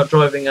more about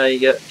driving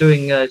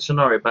doing a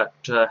scenario about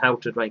how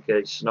to make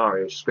a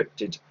scenario,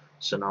 scripted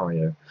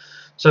scenario.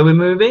 So we're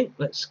moving.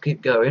 Let's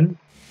keep going.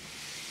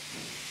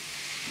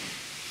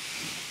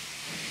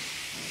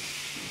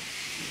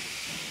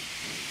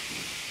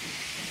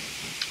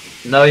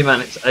 No,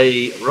 man, it's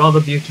a rather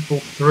beautiful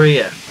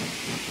 3F.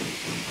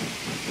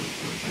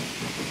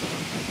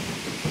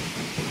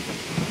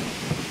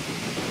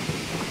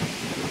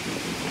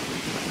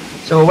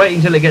 So we'll wait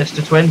until it gets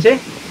to 20.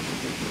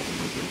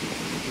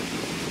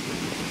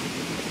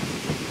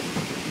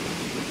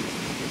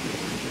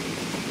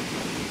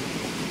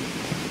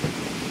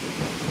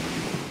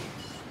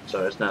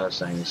 So it's now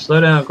saying,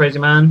 slow down, crazy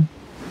man.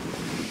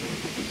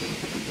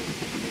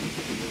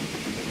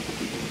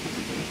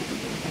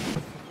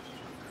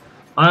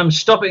 I'm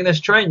stopping this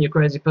train, you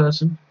crazy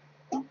person.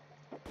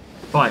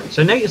 Fine.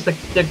 So notice the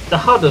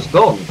HUD has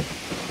gone.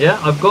 Yeah,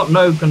 I've got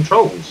no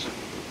controls.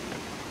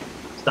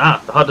 The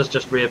HUD has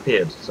just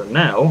reappeared. So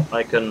now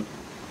I can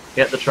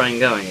get the train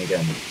going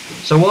again.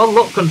 So while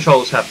lock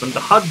controls happened, the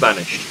HUD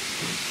vanished.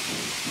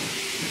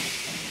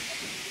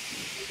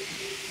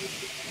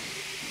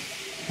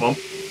 Come on.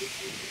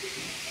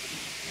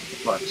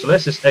 Right, so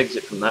let's just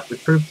exit from that.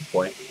 We've proved the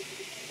point.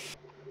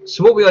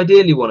 So what we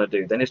ideally want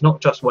to do then is not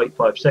just wait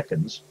 5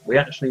 seconds. We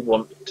actually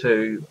want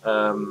to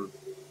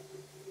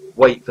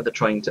wait for the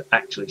train to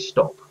actually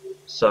stop.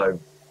 So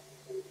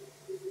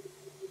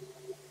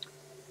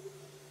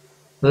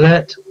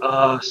let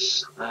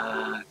us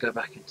go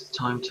back into the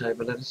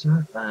timetable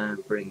editor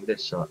and bring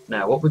this up.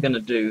 Now what we're going to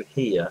do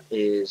here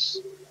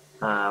is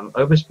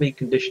overspeed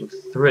condition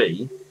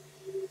 3.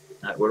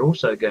 We're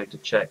also going to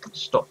check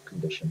stop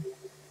condition.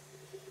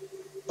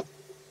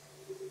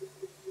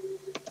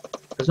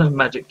 There's no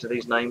magic to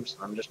these names,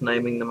 I'm just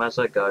naming them as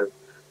I go.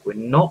 We're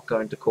not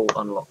going to call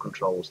unlock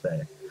controls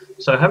there.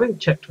 So having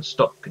checked for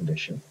stop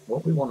condition,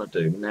 what we want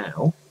to do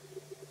now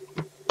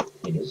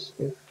is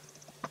if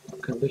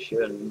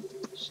condition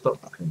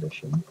stop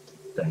condition,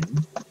 then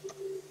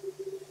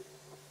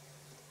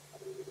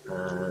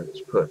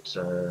let's put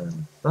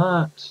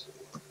that.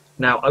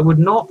 Now I would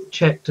not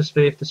check to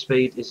see if the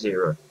speed is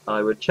 0.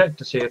 I would check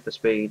to see if the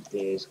speed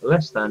is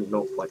less than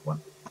 0.1.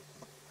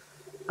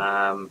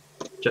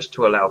 Just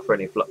to allow for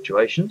any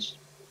fluctuations.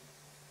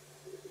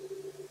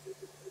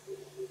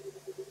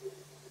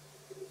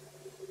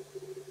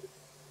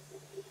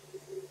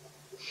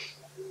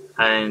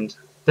 And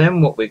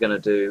then what we're going to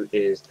do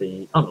is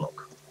the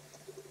unlock.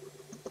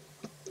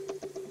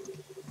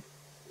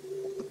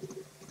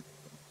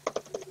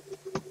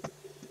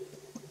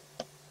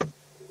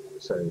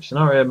 So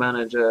scenario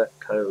manager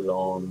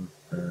colon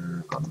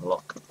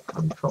unlock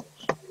controls.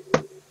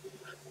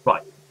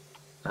 Right.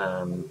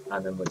 And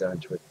then we're going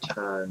to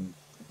return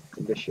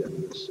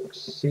condition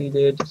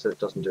succeeded, so it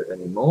doesn't do it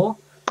anymore.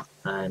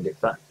 And if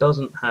that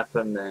doesn't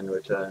happen, then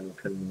return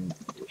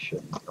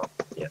condition not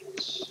yet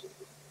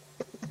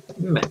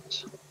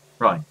met.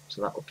 Right,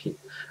 so that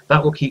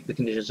will keep the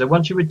condition. So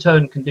once you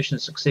return condition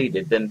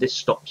succeeded, then this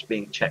stops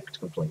being checked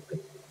completely.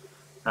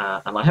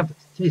 And I have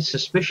this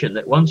suspicion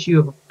that once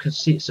you have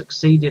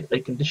succeeded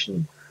a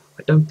condition,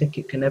 I don't think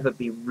it can ever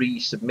be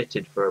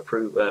resubmitted for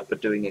for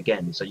doing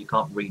again. So you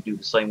can't redo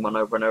the same one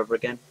over and over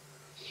again.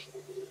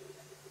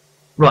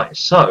 Right,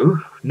 so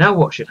now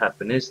what should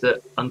happen is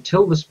that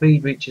until the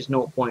speed reaches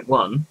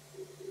 0.1,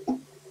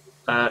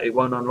 it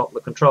won't unlock the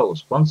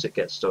controls. Once it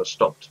gets to a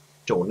stopped,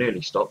 or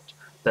nearly stopped,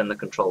 then the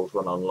controls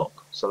will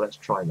unlock. So let's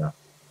try that.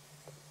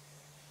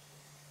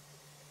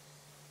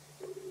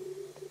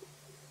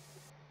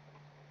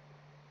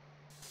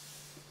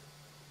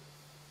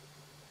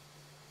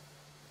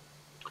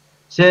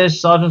 Cheers,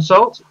 Sergeant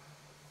Salt.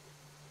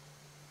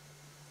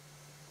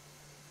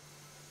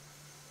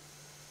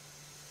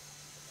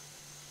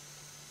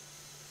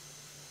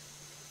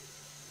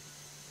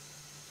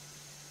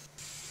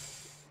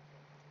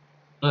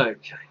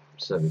 Okay,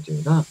 so we do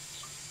that.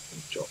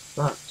 Drop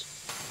that.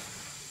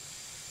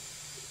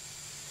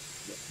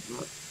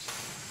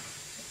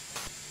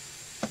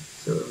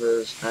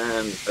 Servers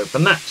and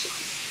open that.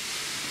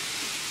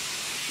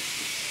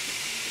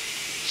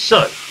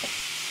 So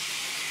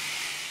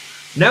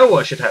now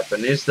what should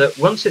happen is that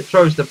once it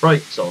throws the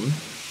brakes on,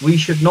 we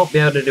should not be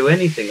able to do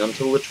anything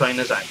until the train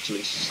has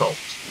actually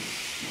stopped.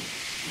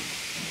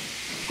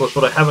 Of course,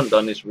 what I haven't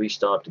done is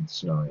restarted the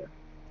scenario.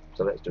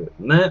 So let's do it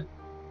from there.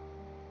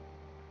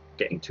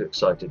 Getting too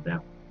excited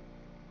now.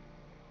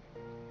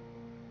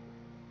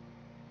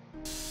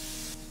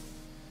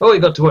 Oh, we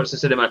got to watch the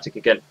cinematic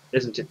again.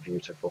 Isn't it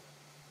beautiful?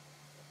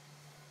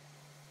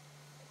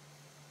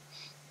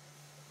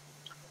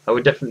 I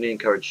would definitely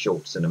encourage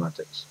short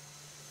cinematics.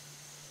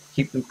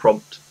 Keep them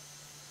prompt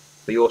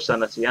for your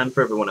sanity and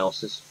for everyone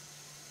else's.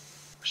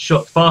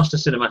 Faster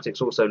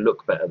cinematics also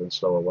look better than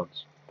slower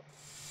ones.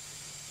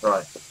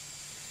 Right.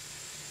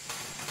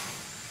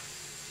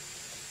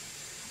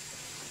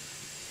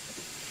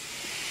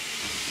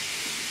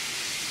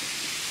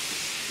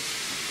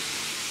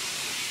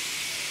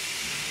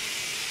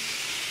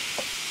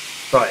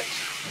 Right.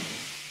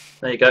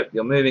 There you go.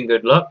 You're moving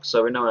good luck,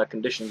 so we know our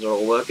conditions are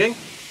all working.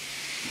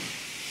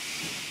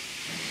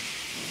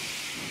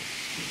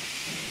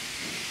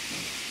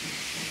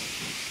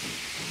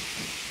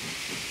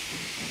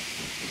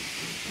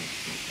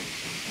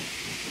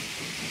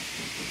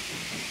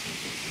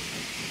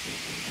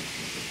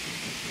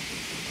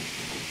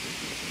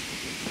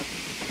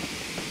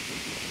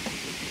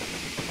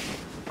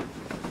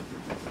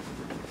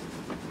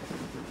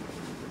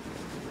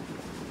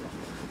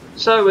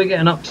 So we're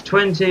getting up to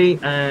 20,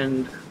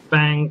 and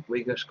bang,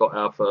 we just got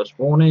our first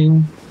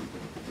warning.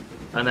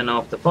 And then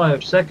after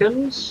 5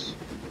 seconds,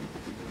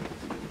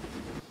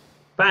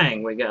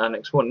 bang, we get our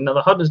next warning. Now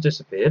the HUD has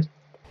disappeared.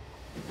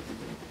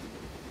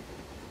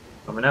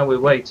 I mean, now we're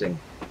waiting.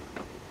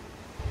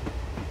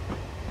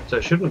 So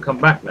it shouldn't come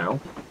back now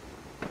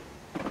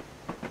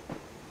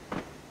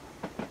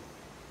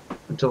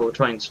until the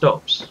train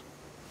stops.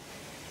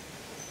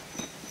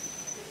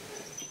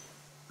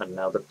 And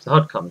now the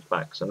HUD comes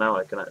back, so now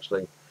I can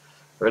actually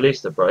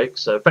release the brakes.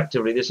 So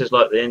effectively this is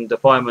like the end, the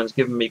fireman's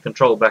giving me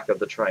control back of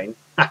the train.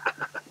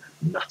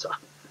 Nutter.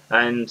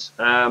 And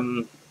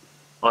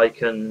I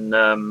can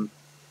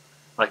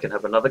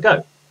have another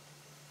go.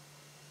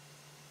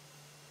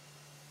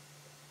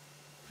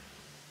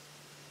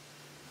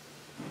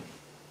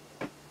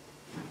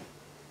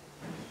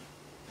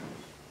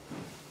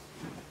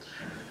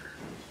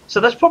 So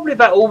that's probably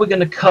about all we're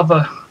going to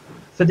cover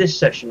for this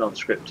session on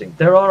scripting.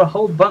 There are a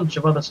whole bunch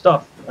of other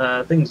stuff,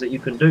 things that you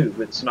can do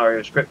with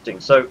scenario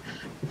scripting. So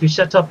if you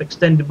set up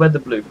extended weather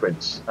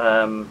blueprints,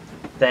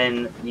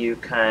 then you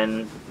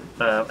can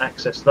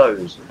access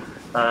those.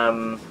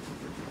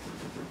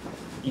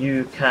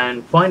 You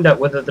can find out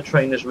whether the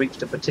train has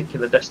reached a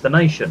particular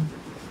destination.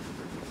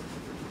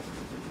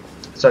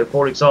 So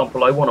for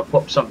example, I want to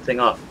pop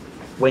something up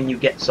when you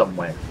get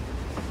somewhere.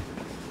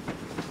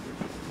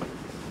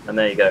 And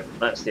there you go,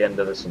 that's the end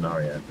of the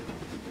scenario.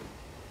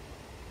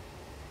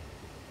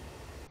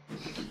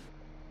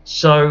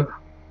 So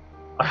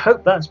I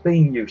hope that's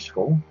been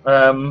useful.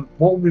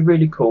 What would be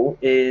really cool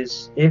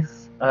is if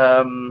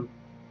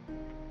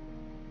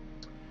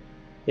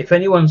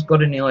anyone's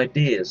got any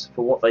ideas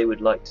for what they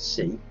would like to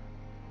see,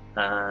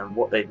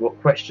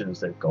 what questions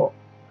they've got,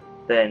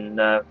 then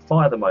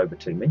fire them over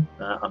to me,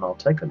 and I'll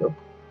take a look.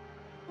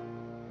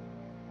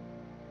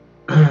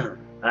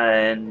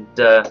 And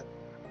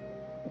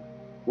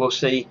we'll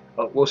see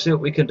what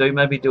we can do.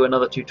 Maybe do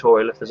another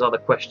tutorial if there's other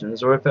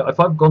questions, or if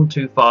I've gone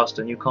too fast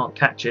and you can't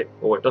catch it,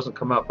 or it doesn't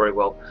come out very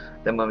well,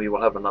 then maybe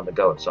we'll have another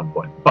go at some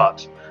point.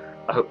 But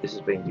I hope this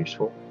has been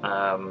useful.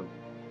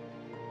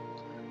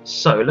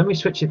 So let me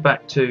switch it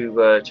back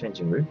to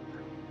changing route.